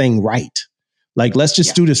one thing right. Like, let's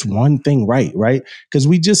just do this one thing right? Because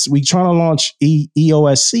we trying to launch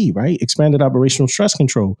EOSC, right? Expanded Operational Stress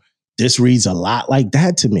Control. This reads a lot like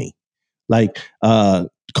that to me. Like,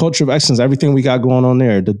 culture of excellence, everything we got going on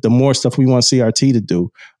there, the more stuff we want CRT to do,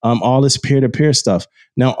 all this peer-to-peer stuff.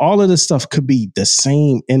 Now, all of this stuff could be the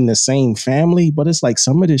same in the same family, but it's like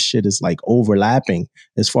some of this shit is like overlapping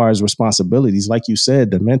as far as responsibilities. Like you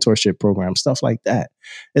said, the mentorship program, stuff like that.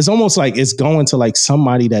 It's almost like it's going to like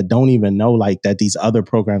somebody that don't even know like that these other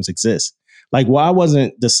programs exist. Like, why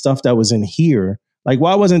wasn't the stuff that was in here, like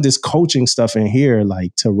why wasn't this coaching stuff in here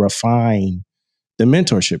like to refine the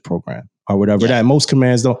mentorship program or whatever that most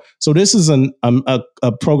commands don't. So this is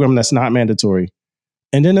a program that's not mandatory.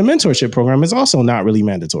 And then the mentorship program is also not really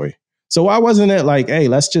mandatory. So why wasn't it like, hey,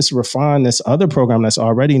 let's just refine this other program that's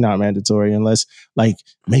already not mandatory and let's like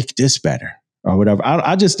make this better or whatever.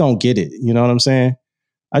 I just don't get it. You know what I'm saying?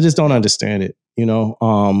 I just don't understand it. You know,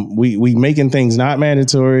 we making things not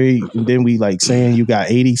mandatory. And then we like saying you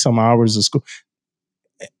got 80 some hours of school.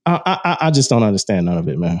 I just don't understand none of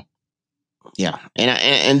it, man. Yeah,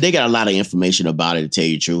 and they got a lot of information about it, to tell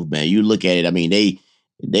you the truth, man. You look at it, I mean, they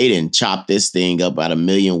didn't chop this thing up out a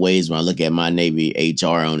million ways. When I look at my Navy HR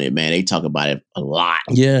on it, man, they talk about it a lot.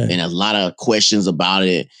 Yeah. And a lot of questions about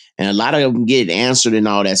it. And a lot of them get answered and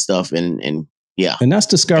all that stuff. And yeah. And that's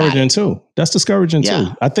discouraging too. That's discouraging too.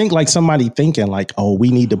 I think like somebody thinking like, oh, we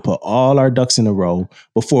need to put all our ducks in a row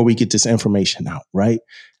before we get this information out, right?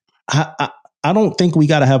 I don't think we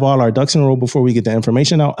got to have all our ducks in a row before we get the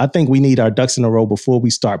information out. I think we need our ducks in a row before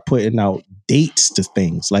we start putting out dates to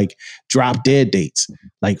things, like drop dead dates.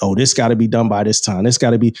 Like, oh, this got to be done by this time. This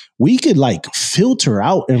got to be, we could like filter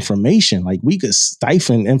out information. Like we could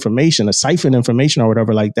siphon information or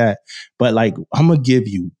whatever like that. But like, I'm going to give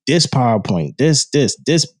you this PowerPoint, this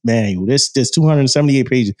manual, this 278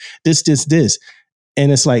 pages, this.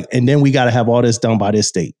 And it's like, and then we got to have all this done by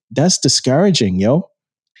this date. That's discouraging, yo.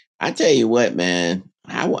 I tell you what, man,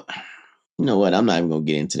 you know what? I'm not even going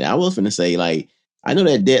to get into that. I was going to say, like, I know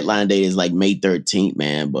that deadline date is like May 13th,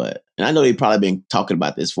 man, and I know they've probably been talking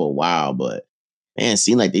about this for a while, but man, it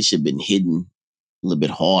seemed like they should have been hitting little bit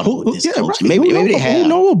harder with this coach. Right. Maybe they have. Who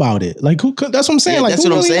know about it? Like who? That's what I'm saying. Like that's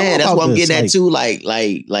what I'm saying. That's what I'm getting at too. Like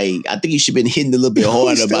I think you should have been hitting a little bit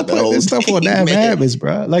harder about the whole stuff on Nav admins,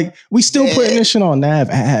 bro. Like we still putting this shit on Nav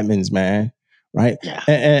admins, man. Right? Yeah.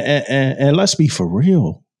 And let's be for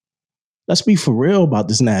real. Let's be for real about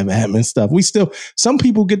this Nav admin stuff. Some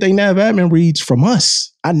people get their Nav admin reads from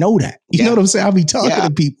us. I know that. You know what I'm saying? I'll be talking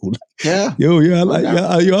to people. Yeah.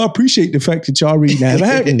 I appreciate the fact that y'all read Nav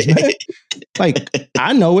admins, man. Like,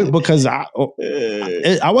 I know it because I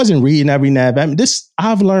wasn't reading every Nav admin.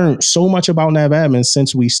 I've learned so much about Nav admins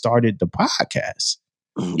since we started the podcast.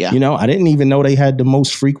 Yeah. You know, I didn't even know they had the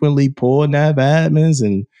most frequently pulled Nav admins.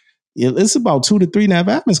 And it's about 2 to 3 Nav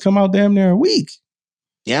admins come out damn near a week.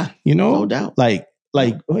 Yeah, you know, no doubt. Like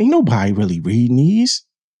ain't nobody really reading these.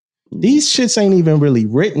 These shits ain't even really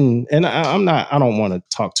written, and I don't want to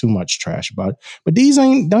talk too much trash about it, but these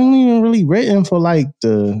don't even really written for like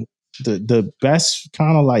the best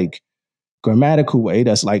kind of like grammatical way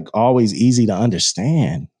that's like always easy to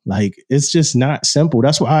understand. Like it's just not simple.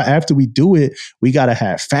 That's why after we do it, we gotta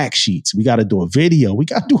have fact sheets. We gotta do a video. We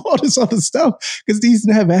gotta do all this other stuff because these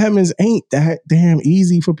Nav admins ain't that damn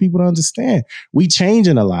easy for people to understand. We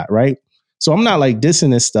changing a lot, right? So I'm not like dissing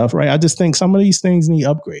this stuff, right? I just think some of these things need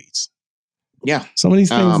upgrades. Yeah, some of these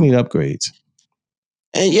things need upgrades.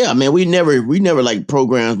 And yeah, man, we never like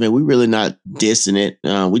programs, man. We really not dissing it.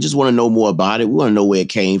 We just want to know more about it. We want to know where it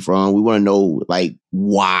came from. We want to know like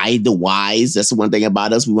why the whys. That's the one thing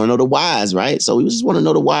about us. We want to know the whys, right? So we just want to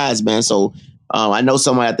know the whys, man. So I know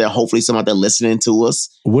someone out there, hopefully someone out there listening to us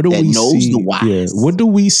knows the whys. Yeah. What do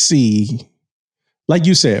we see? Like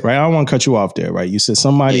you said, right? I don't want to cut you off there, right? You said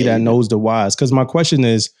somebody that knows the whys. Because my question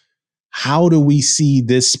is, how do we see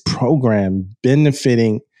this program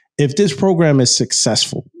benefiting? If this program is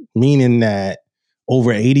successful, meaning that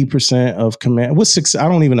over 80% of command, what's success? I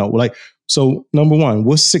don't even know. Like, so number one,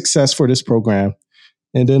 what's success for this program?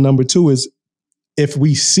 And then number two is, if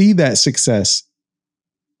we see that success,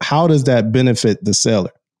 how does that benefit the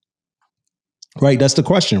seller? Right? That's the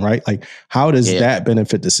question, right? Like, how does that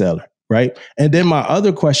benefit the seller? Right? And then my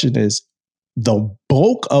other question is, the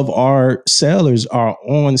bulk of our sellers are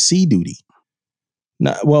on C duty.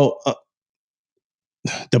 The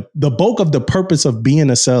bulk of the purpose of being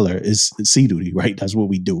a seller is C duty, right? That's what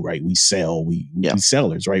we do, right? We sell, we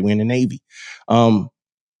sellers, right? We're in the Navy.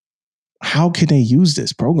 How can they use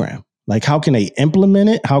this program? Like, how can they implement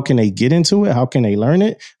it? How can they get into it? How can they learn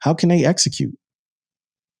it? How can they execute?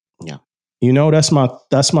 Yeah. You know, that's my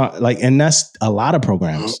like, and that's a lot of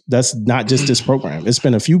programs. That's not just this program. It's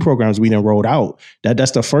been a few programs we done rolled out. That's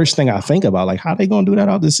the first thing I think about. Like, how they going to do that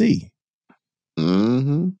out to sea?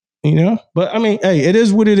 Mm-hmm. You know, but I mean, hey, it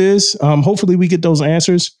is what it is. Hopefully we get those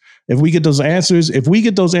answers. If we get those answers,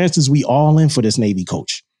 we all in for this Navy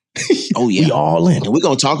coach. Oh yeah, we all in, and we're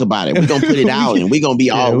gonna talk about it. We're gonna put it out, and we're gonna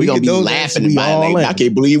be we're gonna be laughing about it. Like, I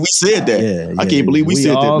can't believe we said that. I can't believe we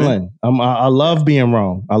said that, man. I love being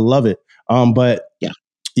wrong. I love it. But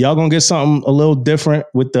y'all gonna get something a little different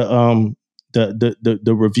with the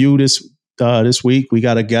review this week. We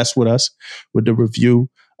got a guest with us with the review.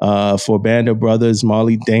 For Band of Brothers,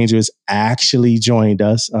 Marley Dangerous actually joined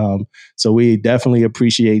us. So we definitely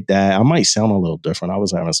appreciate that. I might sound a little different. I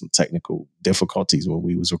was having some technical difficulties when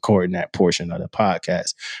we was recording that portion of the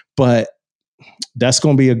podcast. But that's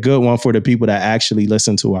going to be a good one for the people that actually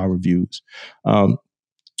listen to our reviews. I'm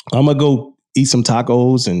going to go eat some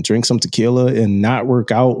tacos and drink some tequila and not work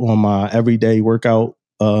out on my everyday workout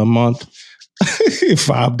month.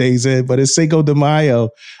 5 days in, but it's Cinco de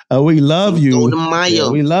Mayo. We love you. Cinco de Mayo.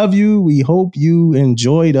 Yeah, we love you. We hope you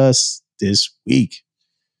enjoyed us this week.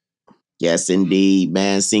 Yes, indeed,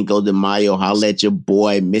 man. Cinco de Mayo. Holla at your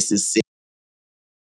boy, Mississippi.